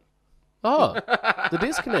this cunt. Oh, the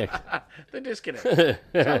disconnect. The disconnect. It's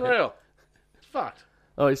unreal. It's fucked.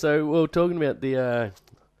 Oh, so we were talking about the,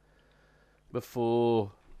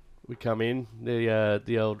 before we come in,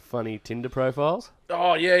 the old funny Tinder profiles.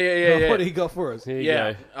 Oh, yeah. What do you got for us? Here you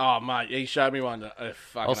Yeah. go. Oh, mate, he showed me one. Fucking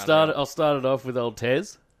I'll start it off with old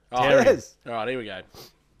Tez. Oh, Yes. all right, here we go.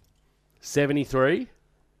 73.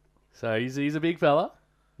 So he's a big fella.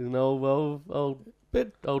 He's an old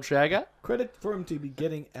But Old shagger. credit for him to be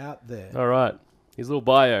getting out there. All right. His little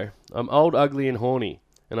bio. I'm old, ugly, and horny,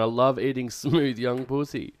 and I love eating smooth young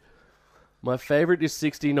pussy. My favourite is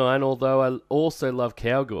 69, although I also love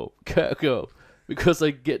cowgirl, because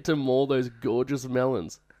I get to maul those gorgeous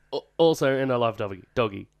melons. Also, and I love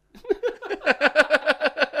doggy.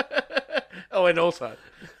 Oh, and also,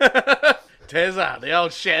 Tezza, the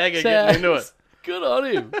old shagger getting into it. Good on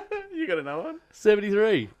him. You got another one?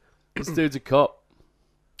 73. This dude's a cop.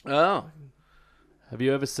 Oh. Have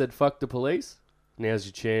you ever said fuck the police? Now's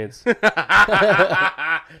your chance.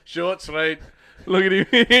 Short, sweet. Look at him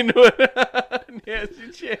into it. Now's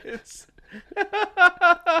your chance.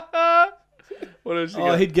 What else you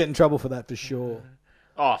got? He'd get in trouble for that for sure.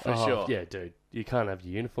 Oh, for sure. Yeah, dude. You can't have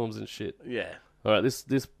your uniforms and shit. Yeah. All right, this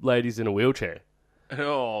lady's in a wheelchair.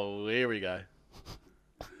 Oh, here we go.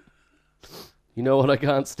 You know what I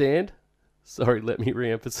can't stand? Sorry, let me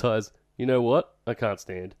re-emphasize. You know what? I can't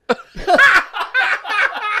stand.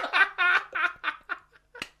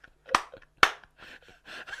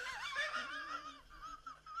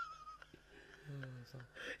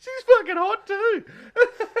 She's fucking hot too.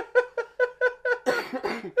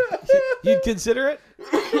 You'd consider it?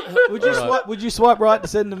 Would you swipe right to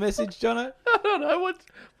send a message, Jono? I don't know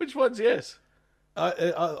which one's yes.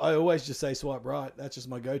 I always just say swipe right. That's just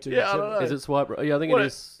my go-to. Yeah, I don't know. Is it swipe right? Yeah, I think What it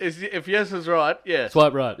is. if yes is right, yes.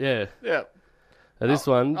 Swipe right, yeah. Yeah. Now, this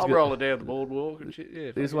one's I'll got- roll it down the boardwalk and shit.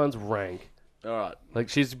 Yeah. This one's rank. All right. Like,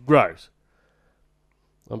 she's gross.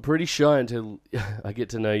 I'm pretty shy until I get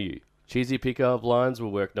to know you. Cheesy pick-up lines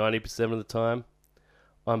will work 90% of the time.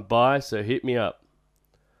 I'm bi, so hit me up.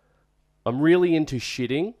 I'm really into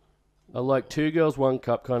shitting. I like 2 girls, 1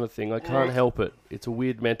 cup kind of thing. I can't help it. It's a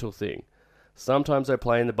weird mental thing. Sometimes I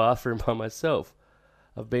play in the bathroom by myself.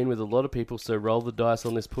 I've been with a lot of people, so roll the dice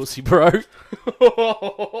on this pussy, bro. Gives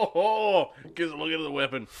a look at the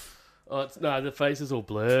weapon. Oh, no, the face is all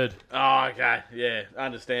blurred. Oh, okay. Yeah,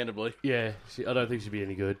 understandably. Yeah, I don't think she'd be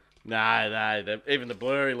any good. No, even the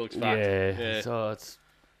blurry looks fucked. Yeah. So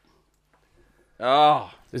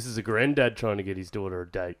Oh, this is a granddad trying to get his daughter a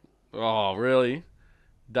date. oh, really?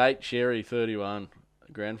 Date Sherry, 31.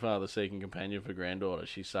 Grandfather seeking companion for granddaughter.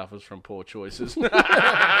 She suffers from poor choices.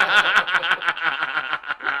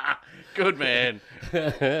 Good man.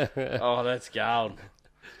 Oh, that's gold.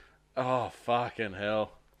 Oh, fucking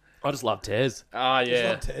hell. I just love Tez. Oh,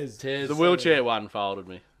 yeah. Tez. The wheelchair one folded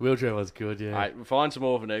me. Wheelchair was good, yeah. Right, find some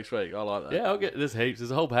more for next week. I like that. Yeah, I'll get. There's heaps.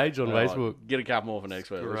 There's a whole page on All right, Facebook. get a couple more for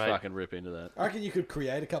next week. Let's Great. fucking rip into that. I reckon you could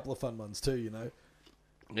create a couple of fun ones too, you know.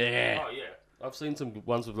 Yeah. Oh yeah. I've seen some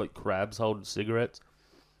ones with like crabs holding cigarettes.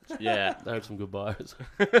 Yeah. They have some good bios.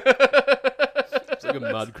 It's like a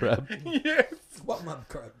mud crab. Yes. What mud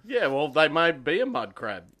crab? Yeah, well, they may be a mud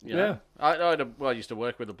crab. You know? Yeah. I used to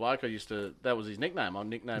work with a bloke. That was his nickname. I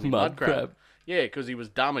nicknamed him Mud Mud Crab. crab. Yeah, because he was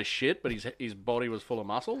dumb as shit, but his body was full of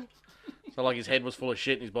muscle. So, like, his head was full of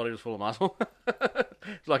shit and his body was full of muscle.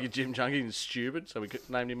 It's like a gym junkie and stupid, so we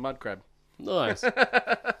named him Mud Crab. Nice.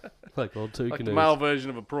 Like old two Like the canoes. male version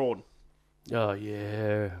of a prawn. Oh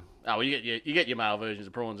yeah. Oh, well, you get your male versions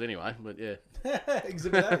of prawns anyway, but yeah.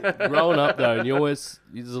 Exhibit A. Growing up though, and there's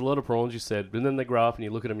a lot of prawns you said, but then they grow up and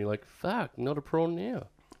you look at them, you're like, fuck, not a prawn now.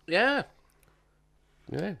 Yeah.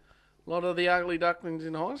 Yeah. A lot of the ugly ducklings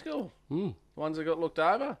in high school. Mm. Ones that got looked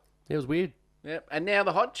over. It was weird. Yep. And now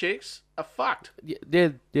the hot chicks are fucked. Yeah,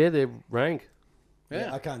 they're rank.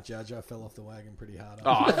 Yeah. I can't judge. I fell off the wagon pretty hard.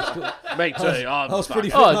 Oh, me too. I was pretty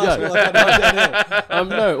fit Oh, in high yeah. school. I got knocked downhill. I'm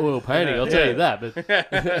no oil painting, I'll tell you that.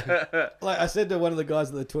 But Like I said to one of the guys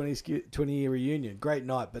at the 20-year reunion, great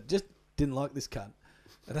night, but just didn't like this cunt.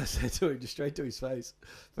 And I said to him, just straight to his face,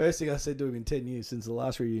 first thing I said to him in 10 years since the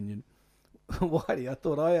last reunion, Whitey, I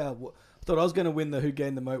thought I was going to win the who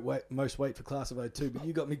gained the most weight for class of 02, but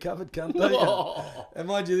you got me covered, cunt, don't you? And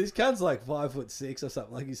mind you, this cunt's like 5'6" or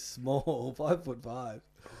something, like he's small, 5'5".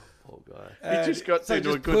 poor guy. He just got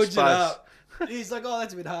into a just good pudged it space. up. He's like, oh,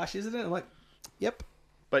 that's a bit harsh, isn't it? I'm like, yep,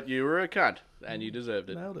 But you were a cunt, and you deserved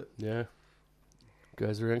it. nailed it. Yeah.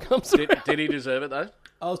 Goes around, comes around. Did he deserve it, though?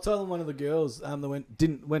 I was telling one of the girls that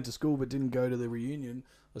went to school but didn't go to the reunion.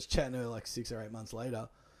 I was chatting to her like 6 or 8 months later.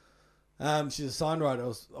 She's a sign writer.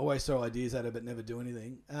 I always throw ideas at her but never do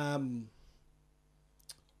anything. I'm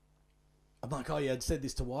like, oh yeah, I'd said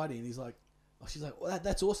this to Whitey, and he's like, oh, she's like, well,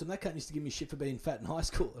 that's awesome. That cunt used to give me shit for being fat in high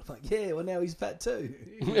school. I'm like, yeah, well now he's fat too.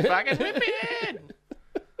 Fucking whip it in.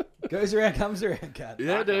 Goes around, comes around, cunt.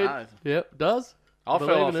 Yeah, Fuck dude. no. Yep, does. I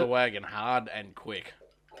Believe fell off in the it. wagon hard and quick.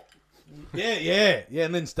 Yeah,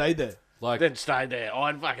 and then stayed there. Like, Then stayed there. I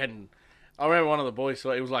remember one of the boys,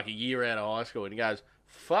 so he was like a year out of high school, and he goes,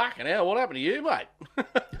 fucking hell, what happened to you, mate?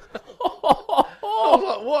 I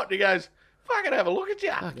was like, what? And he goes, fucking have a look at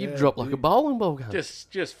you. Fuck, you've dropped like a bowling ball gun.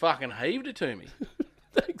 Just fucking heaved it to me.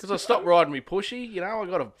 Because I stopped riding me pushy, you know, I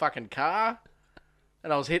got a fucking car.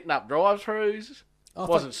 And I was hitting up drive-throughs.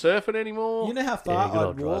 Wasn't surfing anymore. You know how far good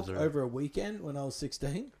old I'd walk drive-through. over a weekend when I was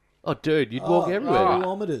 16? Oh, dude, you'd walk everywhere.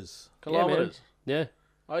 Kilometres. Kilometres. Yeah.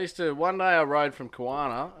 I used to, one day I rode from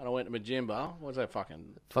Kawana and I went to Majimba. What was that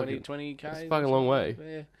fucking 20 K? That's a fucking long way.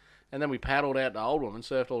 Yeah. And then we paddled out to Old Woman,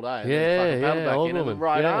 surfed all day. And Yeah, then fucking paddled yeah, back Old in Woman. and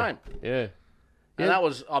rode Yeah. home. Yeah. And that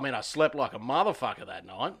was, I mean, I slept like a motherfucker that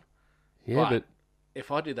night. Yeah, but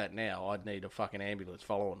if I did that now, I'd need a fucking ambulance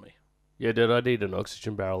following me. yeah, dude, I need an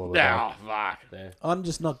oxygen barrel on the back. Oh, fuck. Yeah. I'm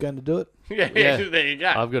just not going to do it. Yeah, Yeah. there you go.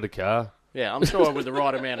 I've got a car. Yeah, I'm sure with the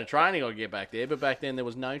right amount of training I'd get back there, but back then there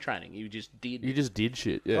was no training. You just did. You just did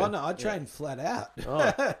shit. Yeah. Oh, no, I trained flat out.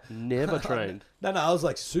 Oh, never trained. No, I was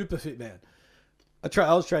like super fit, man.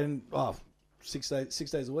 I was training 6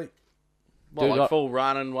 days a week. Well, Dude, like full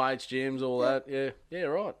running, weights, gyms, all that. Yeah,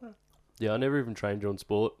 right. Yeah, I never even trained on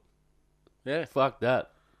sport. Yeah. Fuck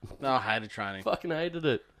that. No, I hated training. Fucking hated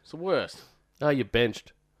it. It's the worst. Oh, you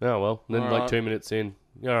benched. Oh, well. And then, All like, right. 2 minutes in.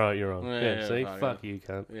 All right, you're on. Yeah, Yeah, see? fuck Fuck you,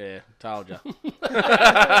 cunt. Yeah, told you.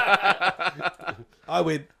 I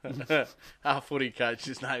win. Our footy coach,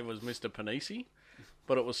 his name was Mr. Panisi,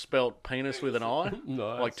 but it was spelt penis with an I,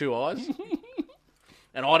 Nice. like 2 I's.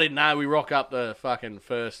 And I didn't know. We rock up the fucking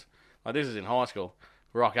first, like this is in high school,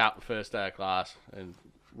 rock up the first day of class and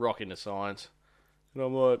rock into science. And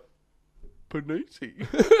I'm like, Panisi?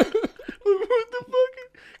 What the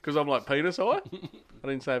fuck? Because I'm like, penis I? I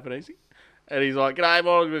didn't say Panisi. And he's like, g'day,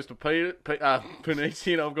 my name's Mr.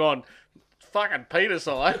 Panisi. And I've gone, fucking penis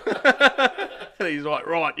I. And he's like,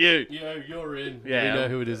 right, you. Yo, you're in. Yeah, We know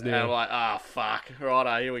who it is And I'm now. like, fuck.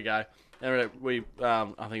 Righto, here we go. And we, I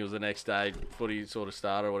think it was the next day, footy sort of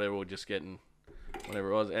started or whatever, we're just getting,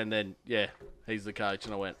 whatever it was. And then, yeah, he's the coach.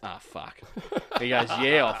 And I went, fuck. He goes,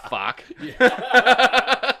 yeah, fuck.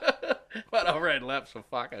 But I ran laps for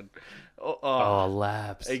fucking, Oh,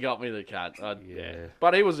 laps. he got me the cut. Yeah.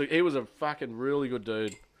 But he was a fucking really good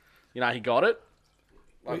dude. You know, he got it.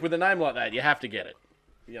 Like with a name like that, you have to get it.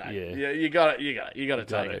 You know, Yeah. you got it. You got to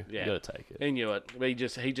take it. You Yeah, gotta take it. he knew it. He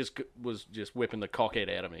just was just whipping the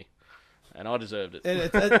cockhead out of me, and I deserved it. And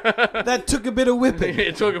that took a bit of whipping.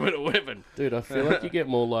 It took a bit of whipping. Dude, I feel like you get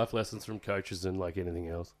more life lessons from coaches than, like, anything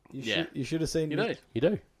else. You should have seen. You do. You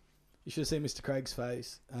do. You should have seen Mr. Craig's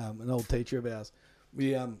face. An old teacher of ours.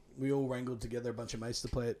 We all wrangled together a bunch of mates to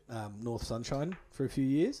play at North Sunshine for a few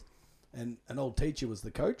years, and an old teacher was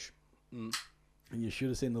the coach. And you should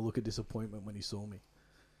have seen the look of disappointment when he saw me.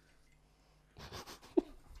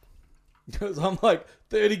 Because I'm like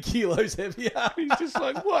 30 kilos heavier. He's just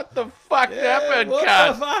like, what the fuck happened, What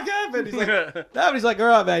cunt? the fuck happened? He's like, no, but he's like, all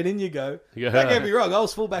right, mate, in you go. Yeah. Don't get me wrong, I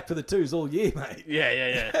was fullback for the twos all year, mate.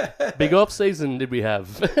 Yeah. Big off season did we have?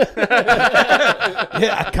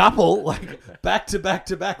 Yeah, a couple, like back to back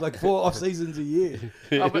to back, like 4 off seasons a year.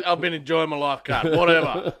 I've been enjoying my life, cunt.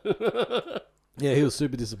 Whatever. Yeah, he was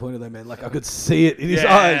super disappointed though, man. Like I could see it in his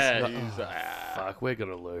eyes. Yeah, he's like, Fuck, we're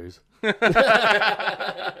gonna lose.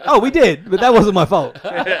 Oh, we did, but that wasn't my fault.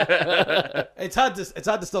 It's hard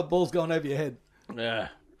to stop balls going over your head. Yeah.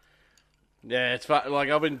 Yeah, it's fun. Like,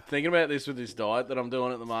 I've been thinking about this with this diet that I'm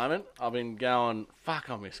doing at the moment. I've been going, fuck,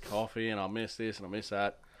 I miss coffee and I miss this and I miss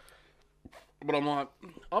that. But I'm like,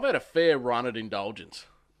 I've had a fair run at indulgence.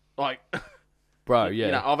 Like, Bro, yeah.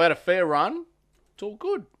 you know, I've had a fair run. It's all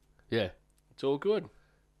good. Yeah. It's all good.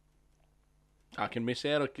 I can miss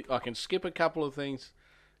out. I can skip a couple of things.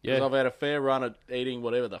 Because Yeah. I've had a fair run at eating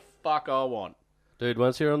whatever the fuck I want. Dude,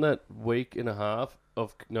 once you're on that week and a half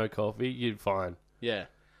of no coffee, you're fine. Yeah.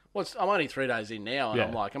 Well, I'm only 3 days in now, and Yeah.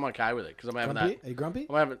 I'm like, I'm okay with it because I'm having Grumpy? that. Are you grumpy?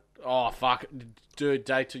 I'm having. Oh fuck, dude!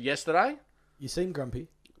 Day to yesterday. You seem grumpy.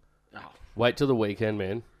 Oh Wait till the weekend,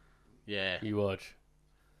 man. yeah. You watch.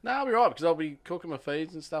 No, I'll be right because I'll be cooking my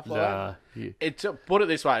feeds and stuff like Nah. that. It's put it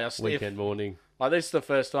this way. Weekend morning. Like this is the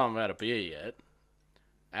first time I've had a beer yet,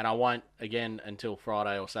 and I won't again until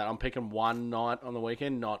Friday or Saturday. I'm picking one night on the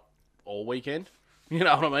weekend, not all weekend. You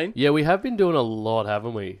know what I mean? Yeah, we have been doing a lot,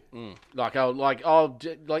 haven't we? Like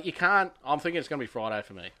you can't. I'm thinking it's gonna be Friday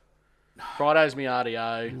for me. Friday's my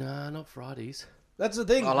RDO. Nah, not Fridays. That's the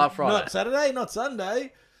thing. I love Friday. Not Saturday, not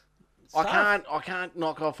Sunday. I can't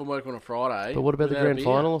knock off from work on a Friday. But what about the without a grand beer.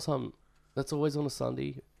 final or something? That's always on a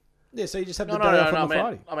Sunday. Yeah, so you just have No, the no, day no, off no. on the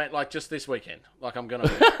Friday. I meant like just this weekend. Like I'm gonna.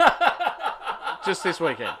 Just this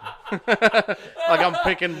weekend. Like I'm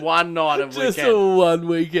picking one night of Just weekend. a one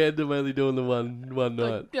weekend. I'm only doing the one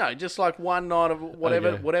night. You know, just like one night of whatever,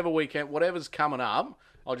 Okay. whatever weekend, whatever's coming up.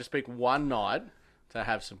 I'll just pick one night to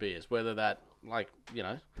have some beers. Whether that like, you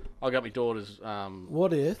know, I got my daughter's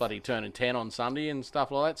What if? bloody turning 10 on Sunday and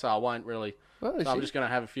stuff like that, so I won't really. So I'm just going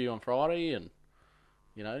to have a few on Friday, and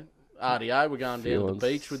you know, RDO. We're going down to the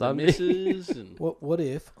beach with Sunday. the missus, and What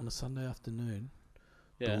if on a Sunday afternoon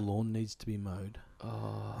yeah, the lawn needs to be mowed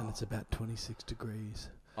and it's about 26 degrees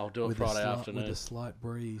I'll do it with Friday with afternoon. a slight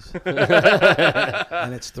breeze,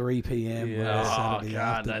 and it's 3 p.m. on a Oh Saturday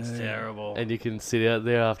God, afternoon. that's terrible. And you can sit out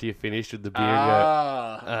there after you finished with the beer and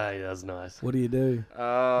Ah, go, "Hey, that's nice." What do you do?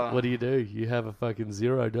 What do? You have a fucking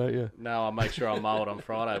zero, don't you? No, I make sure I mow it on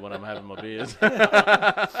Friday when I'm having my beers.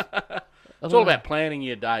 It's all about planning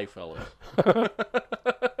your day, fellas.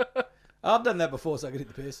 I've done that before, so I could hit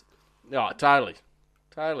the piss. Oh, totally.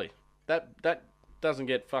 That doesn't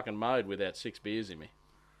get fucking mowed without 6 beers in me.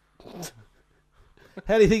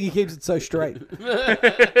 How do you think he keeps it so straight?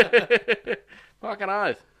 Fucking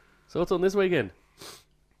oath. So what's on this weekend?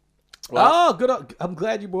 Oh, good. I'm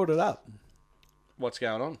glad you brought it up. What's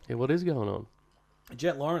going on? Yeah, what is going on?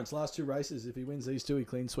 Jet Lawrence, last 2 races. If he wins these 2, he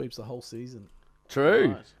clean sweeps the whole season. True.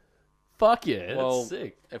 Nice. Fuck yeah, Well, that's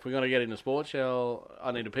sick. If we're going to get into sports,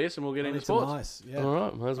 I need a piss and we'll get into sports. Nice. Yeah. All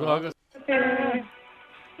right, might as well.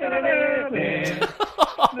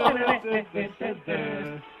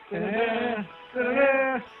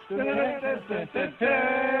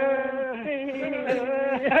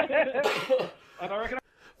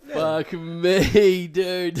 Fuck me,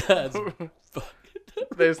 dude. That's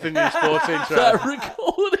There's the new sports intro. that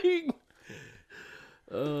recording.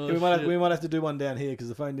 Oh, Yeah, we might have to do one down here because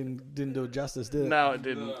the phone didn't do it justice, did it? No, it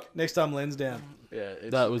didn't. Next time, lens down. Yeah,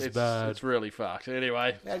 That was it's, bad. It's really fucked.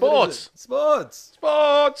 Anyway, How good sports. is it? Sports.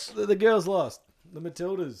 Sports. The girls lost. The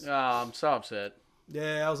Matildas. Oh, I'm so upset.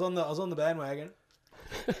 Yeah, I was on the bandwagon.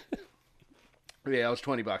 Yeah, I was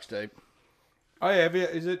 $20 deep. Oh yeah,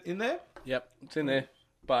 is it in there? Yep, it's in there.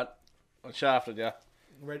 But I shafted you.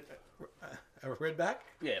 Red back.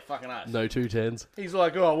 Yeah, fucking ass. no 210s. He's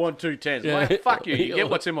like, oh, I want 2 10s. Yeah. Mate, fuck you. You get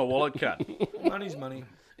what's in my wallet, cunt. Money's money.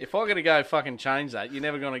 If I got to go fucking change that, you're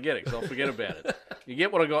never going to get it because I'll forget about it. You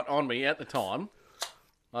get what I got on me at the time.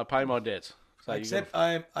 I pay my debts. So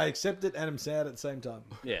I accept it and I'm sad at the same time.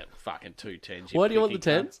 yeah, fucking 2 10s. Why do you want the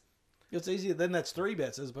picky cunt. 10s? It's easier. Then that's 3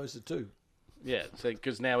 bets as opposed to 2. Yeah,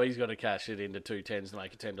 because now he's got to cash it into 2 10s to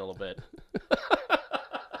make a $10 bet.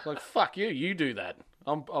 It's like, fuck you. You do that.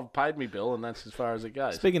 I've paid me bill, and that's as far as it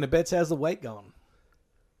goes. Speaking of bets, how's the weight going?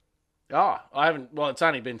 Oh, I haven't. Well, it's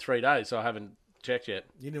only been 3 days, so I haven't checked yet.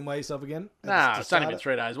 You didn't weigh yourself again? Nah, it's only been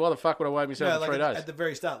 3 days. Why the fuck would I weigh myself in 3 days? At the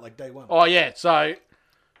very start, like day 1. Oh yeah, so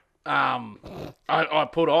I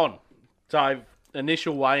put on. So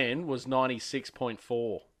initial weigh-in was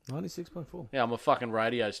 96.4. 96.4. Yeah, I'm a fucking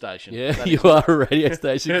radio station. Yeah, That you is- are a radio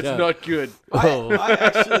station. It's cunt. not good. Oh.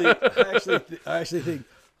 I actually think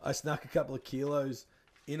I snuck a couple of kilos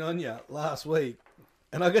in on you last week,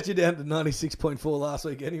 and I got you down to 96.4 last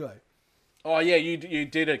week anyway. Oh yeah, you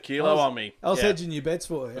did a kilo on me. I was Yeah. hedging your bets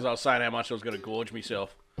for Because you. I was saying how much I was going to gorge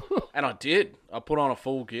myself. And I did. I put on a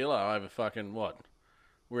full kilo over fucking what?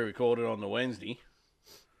 We recorded on the Wednesday.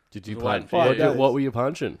 Did you We're punch? waiting for you. What were you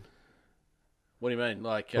punching? What do you mean?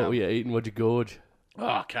 Like, What were you eating? What'd you gorge?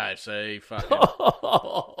 oh, KFC, fucking.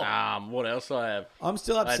 What else I have? I'm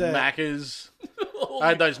still I had upset. Macca's. I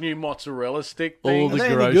had those new mozzarella stick All things. the they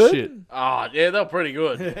any gross good? shit. Oh, yeah, they were pretty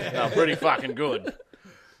good. They were pretty fucking good.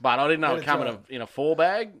 But I didn't know it come in a 4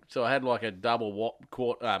 bag, so I had like a double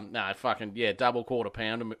quarter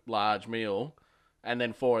pound large meal, and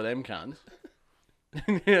then 4 of them cunts.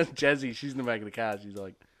 Jazzy, she's in the back of the car. She's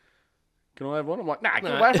like, "Can I have one?" I'm like, "Nah,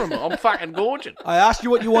 get away from me. I'm fucking gorging." I asked you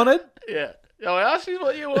what you wanted. Yeah. I asked you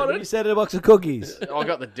what you You wanted. said a box of cookies. I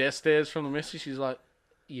got the death stares from the missus. She's like,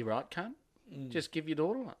 "You right, cunt? Just give your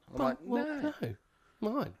daughter one." I'm like, "No." No,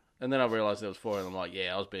 mine. And then I realised there was 4, and I'm like,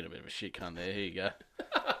 "Yeah, I was being a bit of a shit cunt there. Here you go."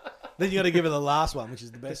 Then you got to give her the last one, which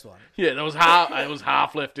is the best one. Yeah, there was half. It was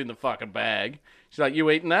half left in the fucking bag. She's like, "You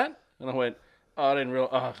eating that?" And I went, "Oh, I didn't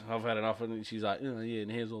realize. Oh, I've had enough." And she's like, "Oh, yeah,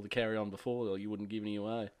 and here's all the carry on before, or you wouldn't give any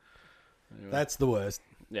away." That's the worst.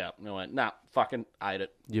 Yeah, and I went, "Nah, fucking ate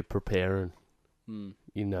it." You're preparing.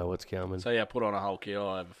 You know what's coming. So yeah, I put on a whole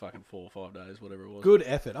kilo over fucking 4 or 5 days, whatever it was. Good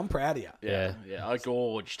effort. I'm proud of you. Yeah, I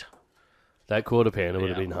gorged. That quarter pounder would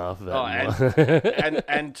have Yeah. been half of that. Oh,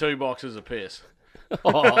 and 2 boxes of piss.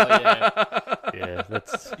 Oh, yeah. Yeah,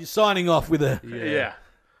 that's... You're signing off with a. Yeah.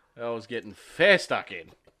 I was getting fair stuck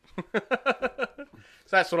in. So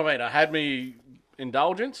that's what I mean. I had me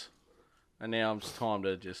indulgence, and now it's time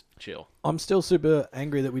to just chill. I'm still super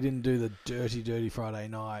angry that we didn't do the dirty Friday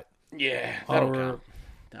night. Yeah, that'll I'll- come.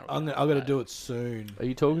 That'll come. I got to do it soon. Are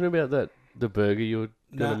you talking about the burger you were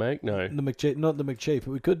going to Nah. make? No. The McCheap, not the McCheap.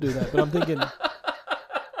 We could do that, but I'm thinking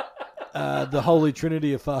the holy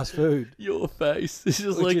trinity of fast food. Your face. It's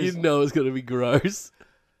just Which like is- you know it's going to be gross.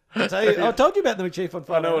 I told you about the McChief on I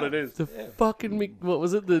Friday. know what night. it is. The fucking what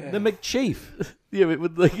was it? The The McChief. yeah, but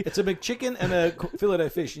with like It's a McChicken and a fillet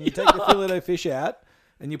fish, and you take the fillet fish out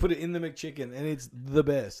and you put it in the McChicken, and it's the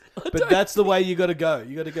best. But that's the way you got to go.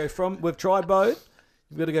 You got to go from. We've tried both.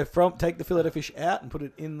 You've got to go from. Take the fillet fish out and put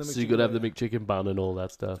it in the McChicken. so you got to have the McChicken bun and all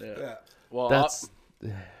that stuff. Yeah. Well, That's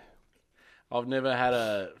I've never had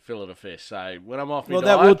a fillet of fish, so when I'm off my Well,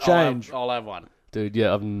 that diet, will change. I'll have one. dude.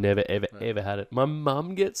 Yeah, I've never ever had it. My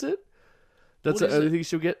mum gets it. That's What the is only it? thing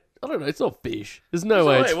she'll get. I don't know. It's not fish. There's no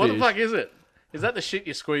way So, it's wait, what fish. the fuck is it? Is that the shit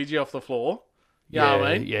you squeegee off the floor? You know what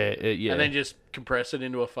I mean? Yeah. And then just compress it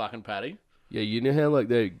into a fucking patty? Yeah, you know how like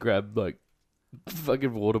they grab like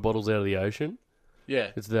fucking water bottles out of the ocean?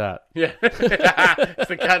 Yeah. It's that. Yeah. It's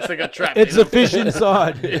the cats that got trapped It's in a fish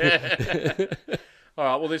inside. Yeah. All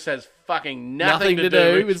right, well, this has fucking nothing Nothing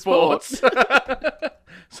to do with sports.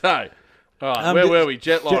 So, all right, where were we?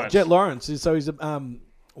 Jet Lawrence. Jet Lawrence. So he's 1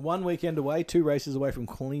 weekend away, 2 races away from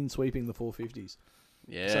clean sweeping the 450s.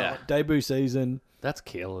 Yeah. So debut season. That's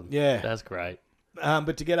killing. Yeah. That's great.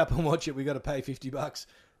 But to get up and watch it, we got to pay $50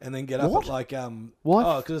 and then get up What? at like What?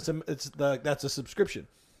 Oh, because that's a subscription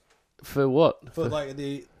For what? for like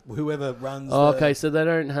the whoever runs. Oh, the- okay, so they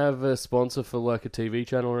don't have a sponsor for like a TV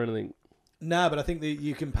channel or anything, No, but I think that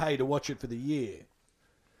you can pay to watch it for the year,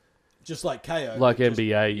 just like KO. like just-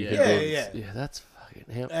 NBA. You Yeah. can Yeah, do. yeah. Yeah, that's fucking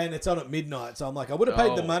hell. And it's on at midnight, so I'm like, I would have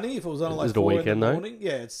paid the Oh. money if it was on at Is like it a 4 in weekend, the though? morning.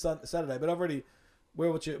 Yeah, it's Saturday, but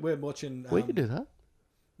we're watching. We can do that.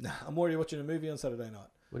 Nah, I'm already watching a movie on Saturday night.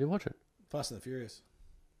 What are you watching? Fast and the Furious.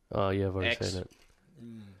 Oh yeah, I've already X. seen it.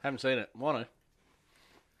 Haven't seen it. Want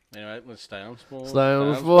to? Anyway, let's stay on sports. Stay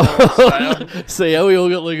on sports, stay on. sport. See how we all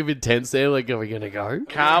got like a bit tense there. Like, are we gonna go?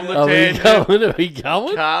 Calm the Are we tangent. going? Are we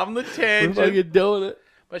going? Calm the We're tangent. fucking doing it.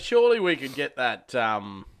 But surely we could get that.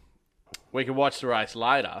 We could watch the race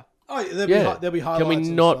later. Oh, there'll Yeah. be highlights. Can we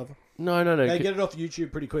and not? stuff. No. They Can- get it off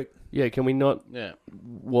YouTube pretty quick. yeah, can we not Yeah.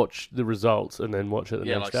 watch the results and then watch it the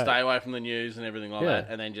Yeah, next like day? stay away from the news and everything like Yeah. that,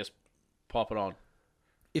 and then just pop it on.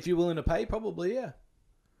 If you're willing to pay, probably yeah.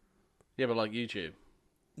 Yeah, but like YouTube.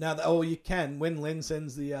 Now, you can when Len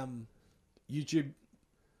sends the YouTube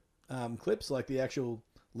clips, like the actual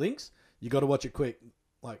links. You got to watch it quick,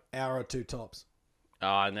 like hour or 2 tops.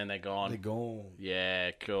 Oh, and then they're gone. They're gone.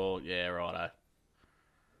 Yeah, cool. Yeah, righto.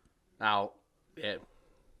 Now, yeah.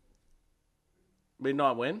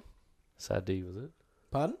 Midnight when? Saturday, was it?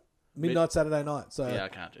 Pardon? Midnight Saturday night. So Yeah, I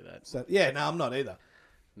can't do that. no, I'm not either.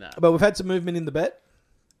 No. But we've had some movement in the bet.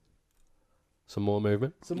 Some more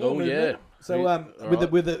movement. Some more Oh, movement. yeah. So Alright.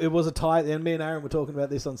 it was a tie at the end. Me and Aaron were talking about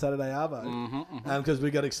this on Saturday Arvo Mm-hmm, because we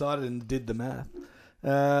got excited and did the math.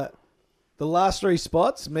 The last 3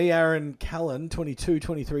 spots, me, Aaron, Callan, 22,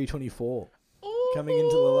 23, 24. Coming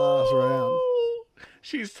into the last round.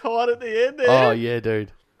 She's tight at the end there. Oh yeah,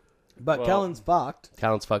 dude. But Well- Callan's fucked.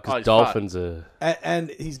 Callan's fucked Oh, because he's Dolphins are. And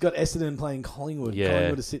he's got Essendon playing Collingwood. Yeah.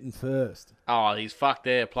 Collingwood is sitting first. Oh, he's fucked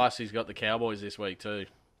there. Plus, he's got the Cowboys this week too.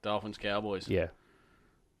 Dolphins, Cowboys. Yeah.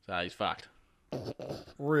 So he's fucked.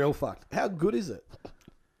 Real fucked. How good is it?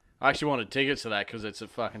 I actually wanted tickets to that because it's a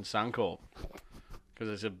fucking Suncorp.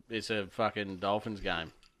 Because it's a fucking Dolphins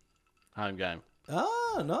game, home game.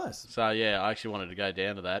 Ah, nice. So yeah, I actually wanted to go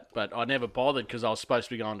down to that, but I never bothered because I was supposed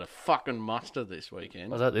to be going to fucking Mustard this weekend.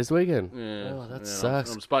 Was that this weekend? Yeah, Oh, that yeah,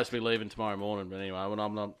 sucks. I'm supposed to be leaving tomorrow morning, but anyway, when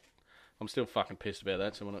I'm not. I'm still fucking pissed about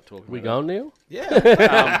that, so we're not talking We about going, Neil? Yeah.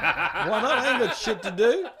 Why not? I ain't got shit to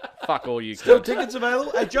do. that. Fuck all you Still cunts. tickets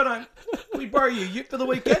available. Hey, Jono, we borrow you ute for the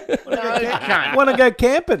weekend? No, you can't. Want to go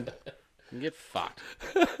camping? Get fucked.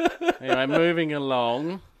 Anyway, moving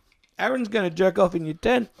along. Aaron's going to jerk off in your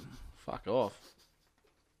tent. Fuck off.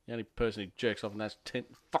 The only person who jerks off in that tent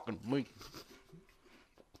is fucking me.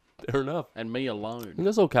 Fair enough. And me I alone, think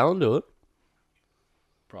that's all Callan do it.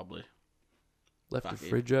 probably. Left Fuck the it.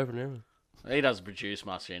 fridge open and everything. He doesn't produce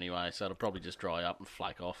much anyway, so it'll probably just dry up and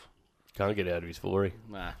flake off. Can't get out of his 40.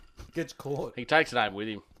 Nah. Gets caught. He takes it home with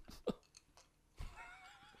him.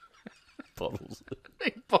 Bottles.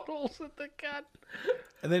 He bottles at the cut.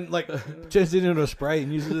 And then, like, turns it into a spray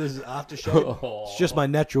and uses it as aftershave. It's just my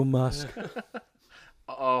natural musk.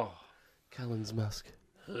 Oh. Callan's musk.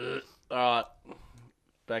 Alright.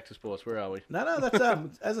 Back to sports. Where are we? No,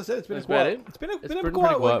 that's, as I said, it's been That's a quiet. about it? It's been a, It's been a been quiet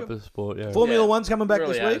pretty quiet week. for the sport, yeah. Formula Yeah. One's coming back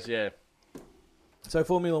Really this week. has, yeah. So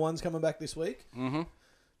Formula One's coming back this week. Mm-hmm.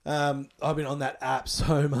 I've been on that app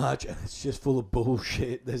so much, and it's just full of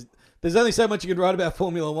bullshit. There's only so much you can write about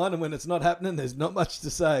Formula One, and when it's not happening, there's not much to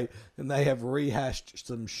say. And they have rehashed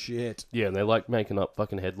some shit. Yeah, and they like making up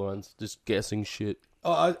fucking headlines, just guessing shit.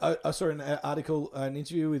 I saw an article, an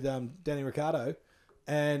interview with Danny Ricciardo,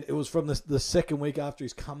 and it was from the second week after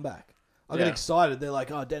his comeback. I got excited. They're like,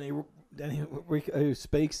 "Oh, Danny who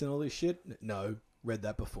speaks and all this shit." No, read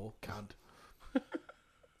that before, cunt.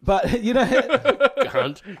 But you know,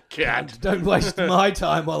 Cunt. don't waste my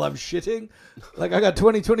time while I'm shitting. Like I got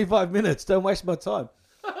 25 minutes. Don't waste my time.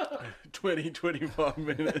 25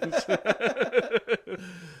 minutes.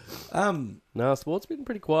 No, sport's been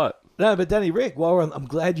pretty quiet. No, but Danny Rick, I'm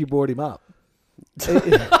glad you brought him up.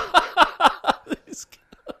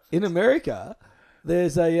 In America,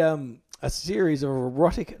 there's a series of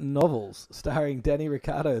erotic novels starring Danny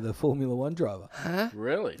Ricciardo, the Formula One driver.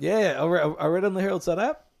 Really? Yeah, I read on the Herald Sun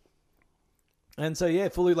app. And so, yeah,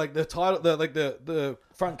 fully like the title, the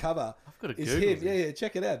front cover got to is Google him. this. Yeah,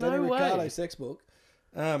 check it out. No Danny way. Ricciardo sex book.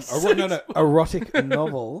 Erotic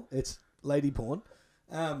novel. It's lady porn.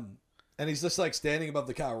 And he's just like standing above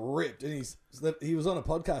the car, ripped. And he was on a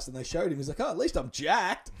podcast and they showed him. He's like, "Oh, at least I'm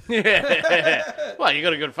jacked." Yeah. Well, you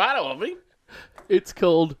got a good photo of me. It's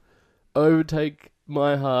called Overtake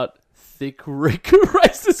My Heart, Thick Rick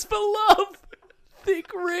Races for Love.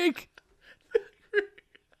 Thick Rick.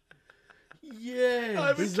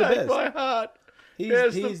 Yeah. He's the Overtake best. my heart. He's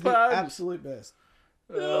the the puns. absolute best.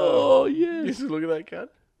 Oh, yeah. You should look at that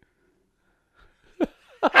cut.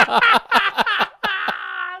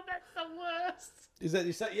 That's the worst. Is that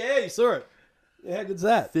you say? Yeah, you saw it. Yeah, how good's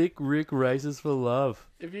that? Thick Rick Races for Love.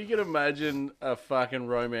 If you could imagine a fucking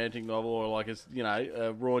romantic novel or like a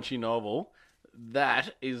raunchy novel,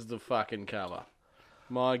 that is the fucking cover.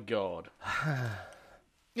 My God.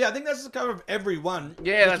 Yeah, I think that's the cover of every one.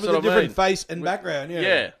 Yeah, that's with what a I different mean. face and background. Yeah.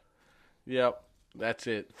 Yeah. Yep. That's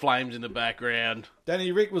it. Flames in the background.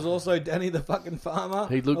 Danny Rick was also Danny the fucking farmer.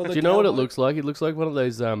 He Or look. the Do you know what it cowboy. looks like? It looks like one of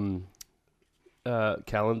those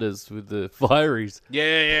calendars with the fireys.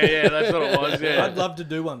 Yeah. That's what it was. Yeah. I'd love to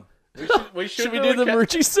do one. We Should we do the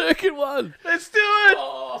Marucci Circuit one? Let's do it.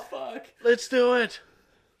 Oh fuck! Let's do it. Oh,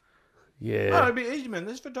 Yeah, it'd be easy, man.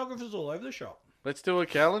 There's photographers all over the shop. Let's do a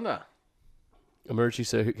calendar. a Marucci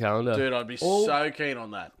Circuit calendar. Dude, I'd be All- so keen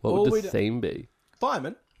on that. What all would we the do- theme be?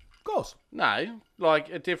 Fireman, of course. No, like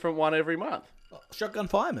a different one every month. Shotgun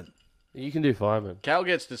fireman. You can do fireman. Cal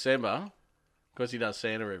gets December because he does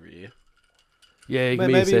Santa every year. Yeah, you But can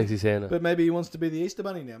be a maybe- sexy Santa. But maybe he wants to be the Easter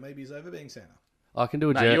Bunny now. Maybe he's over being Santa. I can do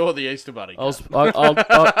a No, jet. you're the Easter Bunny. I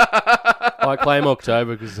claim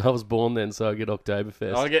October because I was born then, so I get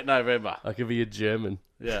Oktoberfest. I'll get November. I could be a German.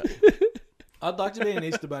 Yeah. I'd like to be an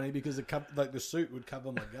Easter Bunny because the suit would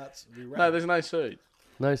cover my guts. It'd be rad. No, there's no suit.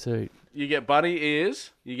 No suit. You get bunny ears,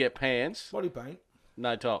 you get pants, Body paint.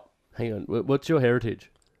 no top. Hang on. What's your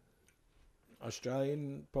heritage?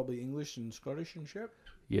 Australian, probably English and Scottish and shit.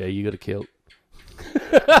 Yeah, you got a kilt.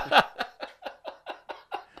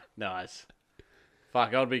 Nice.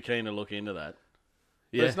 Fuck, I'd be keen to look into that.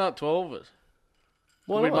 Yeah. There's not 12 of us.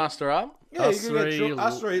 Why Can we not? muster up? Yeah, Us you can get three,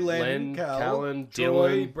 us three, Len, Len, Cal, Callan,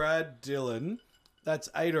 Troy, Dylan. Brad, Dylan. That's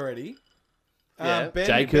 8 already. Yeah. Ben,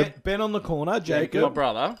 Jacob. Ben on the corner. My Jacob.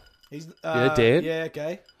 brother. He's, Yeah, Dan. Yeah,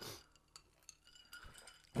 okay.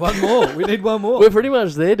 One more. We need one more. We're pretty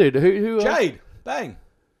much there, dude. Who else? Jade. Bang.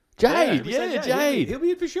 Jade. We say Yeah, Jade. He'll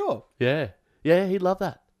be in for sure. Yeah. Yeah, he'd love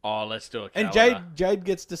that. Oh, let's do a And calendar. Jade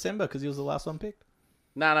gets December because he was the last one picked.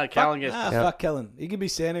 No, Callan gets... Fuck Kellen. He could be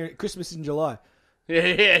Santa. Christmas in July.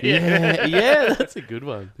 Yeah. Yeah, that's a good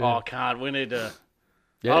one. Yeah. Oh, can't. We need to...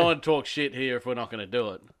 Yeah. I don't want to talk shit here if we're not going to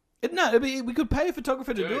do it. We could pay a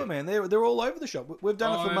photographer to do it, man. They're all over the shop. We've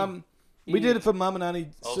done it for Mum. We did it for Mum and Auntie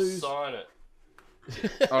Sue's. sign it.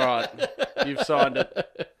 All right. You've signed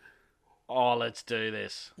it. Oh, let's do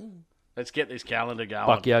this. Let's get this calendar going.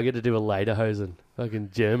 Fuck yeah, I get to do a lederhosen.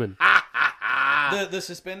 Fucking German. The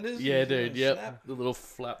suspenders? Yeah, You dude, can yep. snap. The little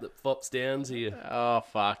flap that flops down to you. Oh,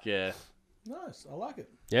 fuck yeah. Nice. I like it.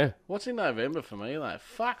 Yeah. What's in November for me, though?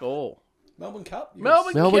 Fuck all. Melbourne Cup? You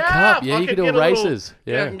Melbourne Melbourne Cup. Yeah, I you could can do get a races.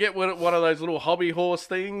 Little, Yeah. I can get one of those little hobby horse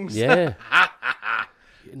things. Yeah.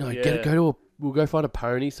 No, Yeah. we'll go find a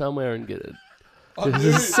pony somewhere and get it. Oh, There's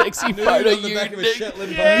nude- a sexy nude photo on the you back of a Nick.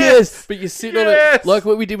 Shetland Yes, but you sit on Yes. it like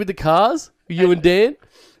what we did with the cars. You and Dan.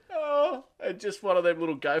 Oh, and just one of them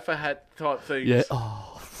little gopher hat type things. Yeah.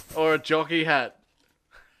 Oh, Or a jockey hat.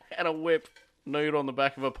 And a whip nude on the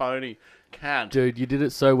back of a pony. Can't. dude, you did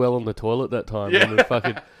it so well on the toilet that time. Yeah. And the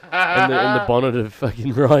fucking and the bonnet of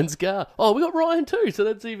fucking Ryan's car. Oh, we got Ryan too. So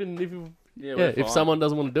that's even if you, Yeah, yeah, if someone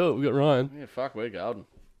doesn't want to do it, we got Ryan. Yeah, fuck, we're golden.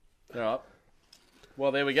 All right.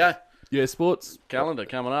 Well, there we go. Yeah, sports. Calendar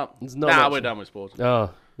coming up. It's not Nah, much. we're done with sports. Oh,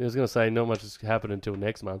 I was going to say not much has happened until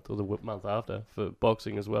next month or the month after for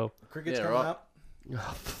boxing as well. Cricket's Yeah, coming right. up. Oh,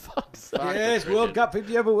 for fuck's sake. Yes, World Cup,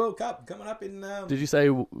 50 over World Cup coming up in Did you say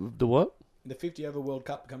the what? the 50 over World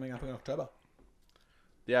Cup coming up in October.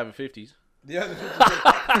 The over 50s. The over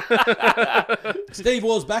 50. Steve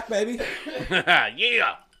Wall's back, baby.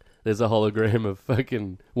 Yeah. There's a hologram of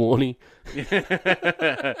fucking Warney.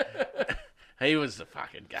 He was the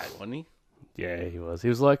fucking guy, wasn't he? Yeah, he was. He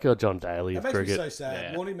was like John Daly That of makes me cricket. so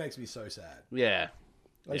sad. Yeah. Warney makes me so sad. Yeah.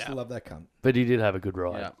 I used to love that cunt. But he did have a good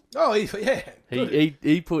ride. Yeah. Oh, yeah.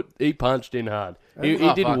 He punched in hard. He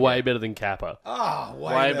Oh, did fuck way yeah. better than Kappa. Oh,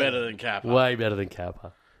 Way better than Kappa. Way better than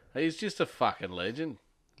Kappa. He's just a fucking legend.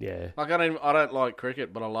 Yeah. Like I don't like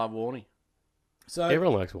cricket, but I love Warney. So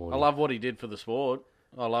Everyone likes Warney. I love what he did for the sport.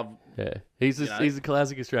 I love Yeah. He's a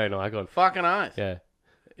classic Australian icon. fucking oath. Yeah.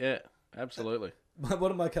 Yeah, absolutely.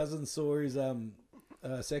 one of my cousins saw his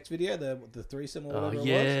sex video, the threesome or Oh whatever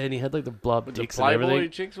yeah, it was. and he had like the blood With the dicks and Playboy everything.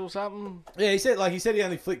 chicks or something. Yeah, he said he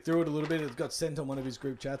only flicked through it a little bit. It got sent on one of his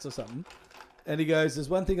group chats or something. And he goes, "There's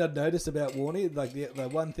one thing I'd noticed about Warney, like the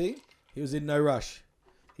one thing, he was in no rush.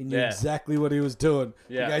 He knew Yeah. exactly what he was doing.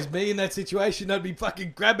 Yeah. He goes, me in that situation, I'd be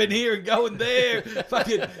fucking grabbing here and going there,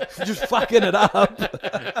 fucking just fucking it up.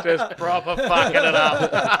 Just proper fucking it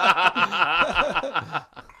up.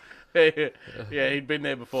 Yeah, he'd been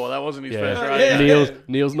there before. That wasn't his Yeah. first race. Yeah.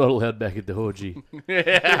 Neil's not allowed back at the orgy.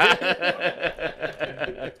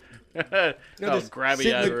 Oh,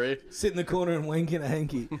 grabby over here. Sit in the corner and wank in a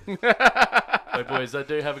hanky. Hey boys, I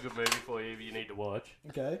do have a good movie for you if you need to watch.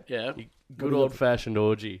 Okay. Yeah. Good old fashioned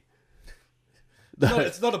orgy.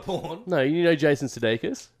 It's not a porn. No, you know Jason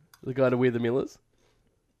Sudeikis, the guy to We're the Millers.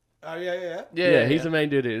 Oh, yeah. Yeah, he's the main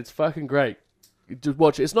dude. It's fucking great. Just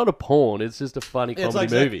watch it. It's not a porn. It's just a funny It's comedy like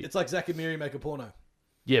movie. It's like Zack and Miri make a porno.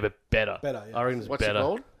 Yeah, but better. Better, yeah. I reckon it's What's better. it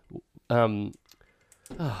called?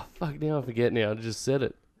 Oh fuck! Now I forget. Now I just said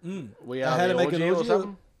it. We How are to the make an orgy or orgy?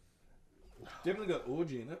 something? Definitely got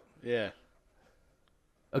orgy in it. Yeah.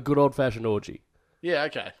 A good old fashioned orgy. Yeah,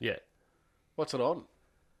 okay. Yeah. What's it on?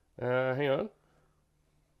 Hang on.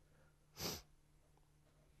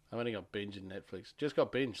 I've only got binge in Netflix. Just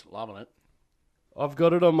got binge. Loving it. I've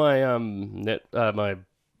got it on my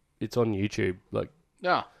It's on YouTube,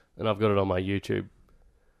 Yeah. and I've got it on my YouTube.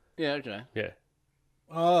 Yeah, okay. Yeah.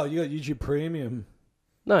 Oh, you got YouTube Premium.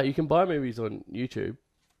 No, you can buy movies on YouTube.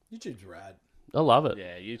 YouTube's rad. I love it.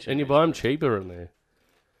 Yeah, YouTube. And you buy them cheaper in there.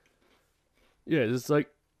 Yeah, there's like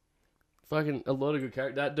fucking a lot of good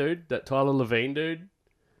characters. That dude, that Tyler Levine dude.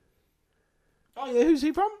 Oh, yeah, who's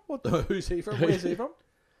he from? Who's he from? Where's he from?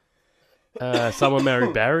 Someone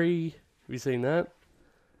Married Barry. Have you seen that?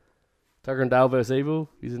 Tucker and Dale vs. Evil.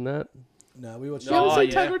 He's in that. No, we watched No. You haven't seen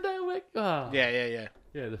yeah. Tucker and Dale? Oh. Yeah.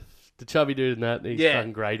 Yeah, the chubby dude in that. He's Yeah.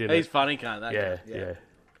 fucking great in He's it. funny, can't that Yeah, guy? yeah.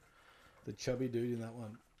 the chubby dude in that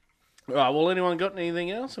one. Right, well, anyone got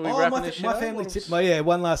anything else? Are we wrapping this shit my up? family What tip. was-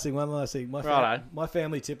 One last thing. Righto. My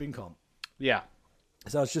family tipping comp. Yeah.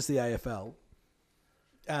 So it's just the AFL.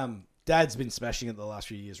 Dad's been smashing it the last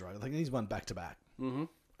few years, right? I think he's won back to back. Mm-hmm.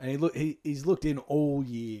 And he's looked in all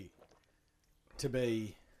year to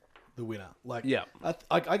be the winner. Like, Yeah.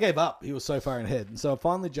 I gave up. He was so far ahead, and so I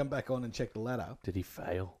finally jumped back on and checked the ladder. Did he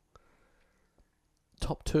fail?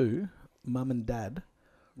 Top two, mum and dad,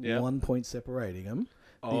 Yeah. 1 point separating them.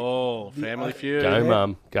 Oh, Family Feud. Go, Yeah.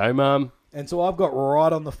 mum. Go, mum. And so I've got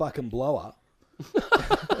right on the fucking blower.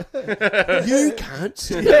 You can't.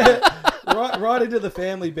 Yeah, right into the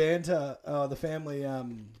family banter, the family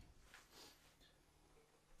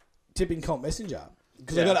tipping comp messenger,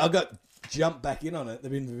 because Yeah. I got jumped back in on it.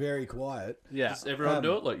 They've been very quiet. Yeah. Does everyone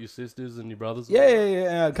do it? Like your sisters and your brothers?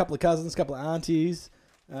 Yeah. A couple of cousins, a couple of aunties.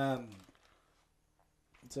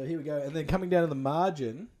 So here we go, and then coming down to the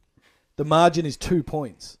margin is 2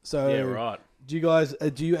 points. So Yeah, right. do you guys,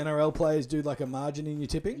 do you NRL players do like a margin in your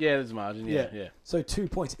tipping? Yeah, there's a margin. Yeah. So 2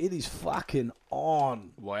 points. It is fucking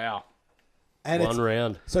on. Wow. And One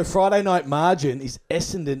round. So Friday night margin is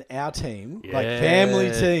Essendon, our team, like Yeah.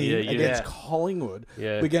 family team Yeah. against Collingwood.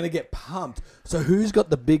 Yeah. We're going to get pumped. So who's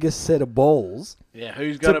got the biggest set of balls Yeah,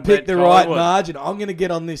 who's got to to pick bet the right Collingwood? margin? I'm going to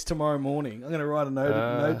get on this tomorrow morning. I'm going to write a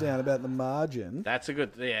note down about the margin. That's a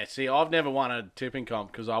good. Yeah, see, I've never won a tipping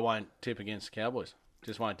comp because I won't tip against the Cowboys.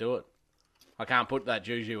 Just won't do it. I can't put that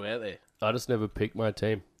juju out there. I just never pick my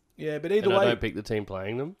team. Yeah, but either And I way, don't pick the team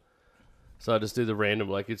playing them. So I just do the random,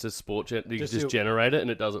 like it's a sport. You Just just do- generate it and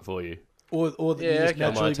it does it for you. or Yeah, you just okay.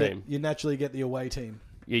 naturally My get, team. you naturally get the away team.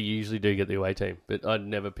 Yeah, you usually do get the away team, but I'd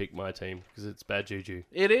never pick my team because it's bad juju.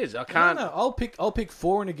 It is. I No, can't. I'll pick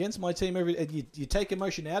for and against my team every. And you take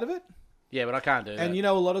emotion out of it. Yeah, but I can't do that. And you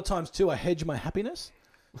know, a lot of times too, I hedge my happiness.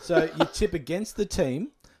 So you tip against the team.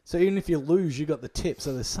 So even if you lose, you got the tip.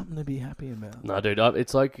 So there's something to be happy about. No, dude,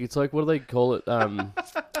 it's like what do they call it?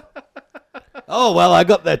 Oh well, I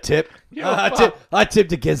got that tip. I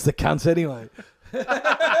tipped against the cunts anyway.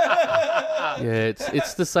 Yeah,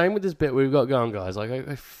 it's the same with this bet we've got going, guys. Like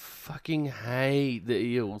I fucking hate the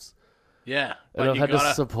Eels, Yeah. and I've had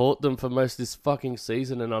to support them for most of this fucking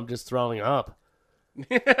season, and I'm just throwing up.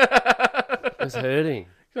 It's hurting.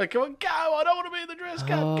 You're like, come on, go! I don't want to be in the dress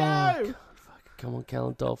code. Go! Come on,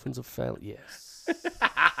 Callan, Dolphins are failing. Yes.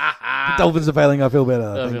 Dolphins are failing. I feel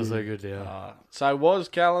better. That Thank feels you. so good, yeah. So was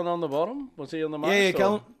Callan on the bottom? Was he on the most? Yeah,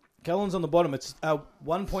 or- Callan's on the bottom. It's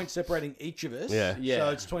 1 point separating each of us. Yeah. Yeah. So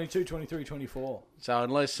it's 22, 23, 24. So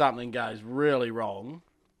unless something goes really wrong,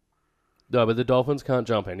 No, but the Dolphins can't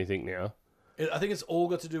jump anything now. I think it's all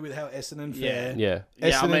got to do with how Essendon fare. Yeah. yeah,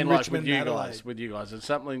 I Essendon, mean, like Richmond, with you Adelaide. guys, it's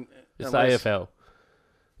something. It's unless- the AFL.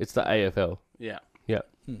 It's the AFL. Yeah, Yeah.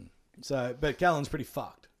 So, but Callan's pretty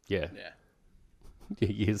fucked. Yeah. yeah.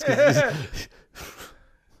 He is. 'Cause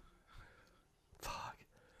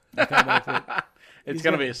I can't wait for it. It's He's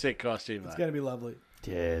going to gonna- be a sick costume, It's though. going to be lovely.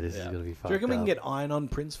 yeah, this is going to be Do fucked you reckon we can up. get iron-on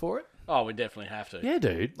prints for it? Oh, we definitely have to. Yeah,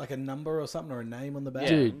 dude. Like a number or something, or a name on the back? yeah,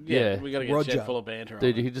 Dude, yeah. We got to get Roger. a shed full of banter.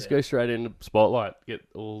 Dude, on you it. just yeah. go straight into Spotlight, get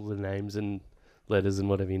all the names and letters and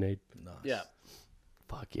whatever you need. Nice. Yeah,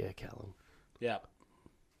 Fuck yeah, Callum. yeah.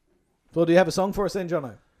 Well, do you have a song for us then,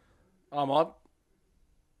 Jono? I might.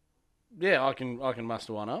 Yeah, I can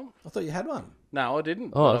muster one up. I thought you had one. No, I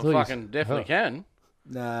didn't. Oh, I but thought I you fucking definitely can.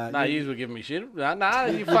 Nah, No, you were giving me shit. No,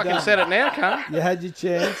 you fucking said it now, cunt. you had your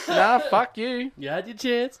chance. Nah, fuck you. You had your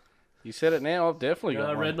chance. You said it now. I've definitely got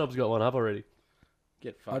one. Red Knob's got one up already.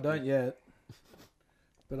 Get fucked. I don't yet.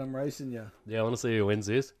 But I'm racing you. Yeah, I want to see who wins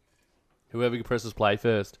this. Whoever presses play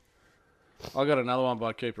first. I got another one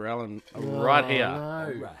by Cooper Allen right here.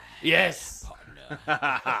 No. Yes.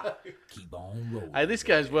 Keep on rolling. Hey, this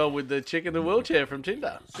goes well with the chick in the wheelchair from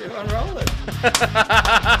Tinder. Keep on rolling.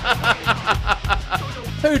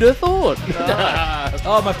 Who'd have thought?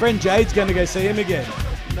 Oh, my friend Jade's going to go see him again.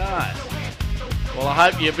 Nice. Well, I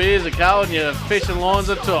hope your beers are cold and your fishing lines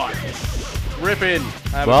are tight. Rip in.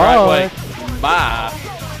 Have Bye. a great week. Bye.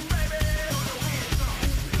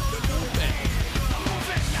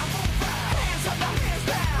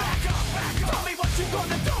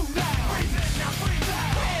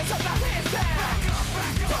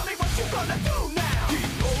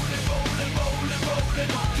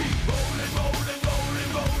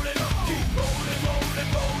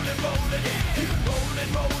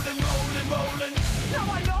 Now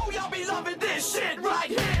I know y'all be loving this shit right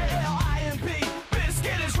here. L-I-M-P,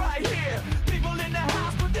 Biscuit is right here. People in the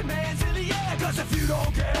house put their hands in the air. Cause if you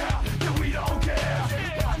don't care, then we don't care.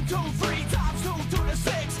 1, 2, 3 times 2 to the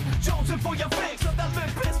 6. Jonesing for your fix of that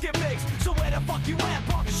Limp Biscuit mix. So where the fuck you at,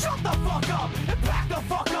 punk? Shut the fuck up and back the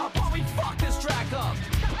fuck up while we fuck this track up.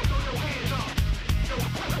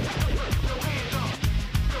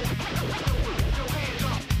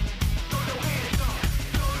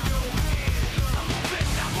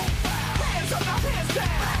 Hands up, now hands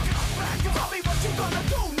down. Tell me what you gonna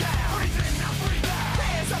do now.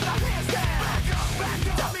 Hands up, now hands down.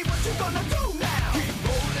 Tell me what you gonna do now. Keep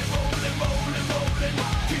rolling, rolling, rolling, rolling.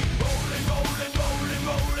 Keep rolling, rolling, rolling,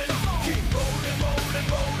 rolling. Keep rolling, rolling,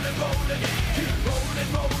 rolling, rolling. Keep rolling,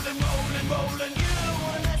 rolling, rolling, rolling. You don't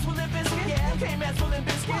wanna mess with Limp Bizkit? Yeah, can't mess with Limp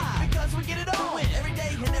Bizkit. Because we get it on every day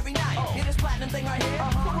and every night. Get this platinum thing right here.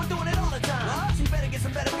 But we're doing it all the time. So you better get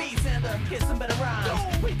some better beats and get some better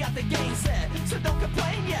rhymes. We got the game set, so don't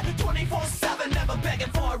complain yet. 24/7, never begging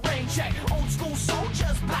for a rain check. Old school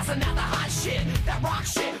soldiers, back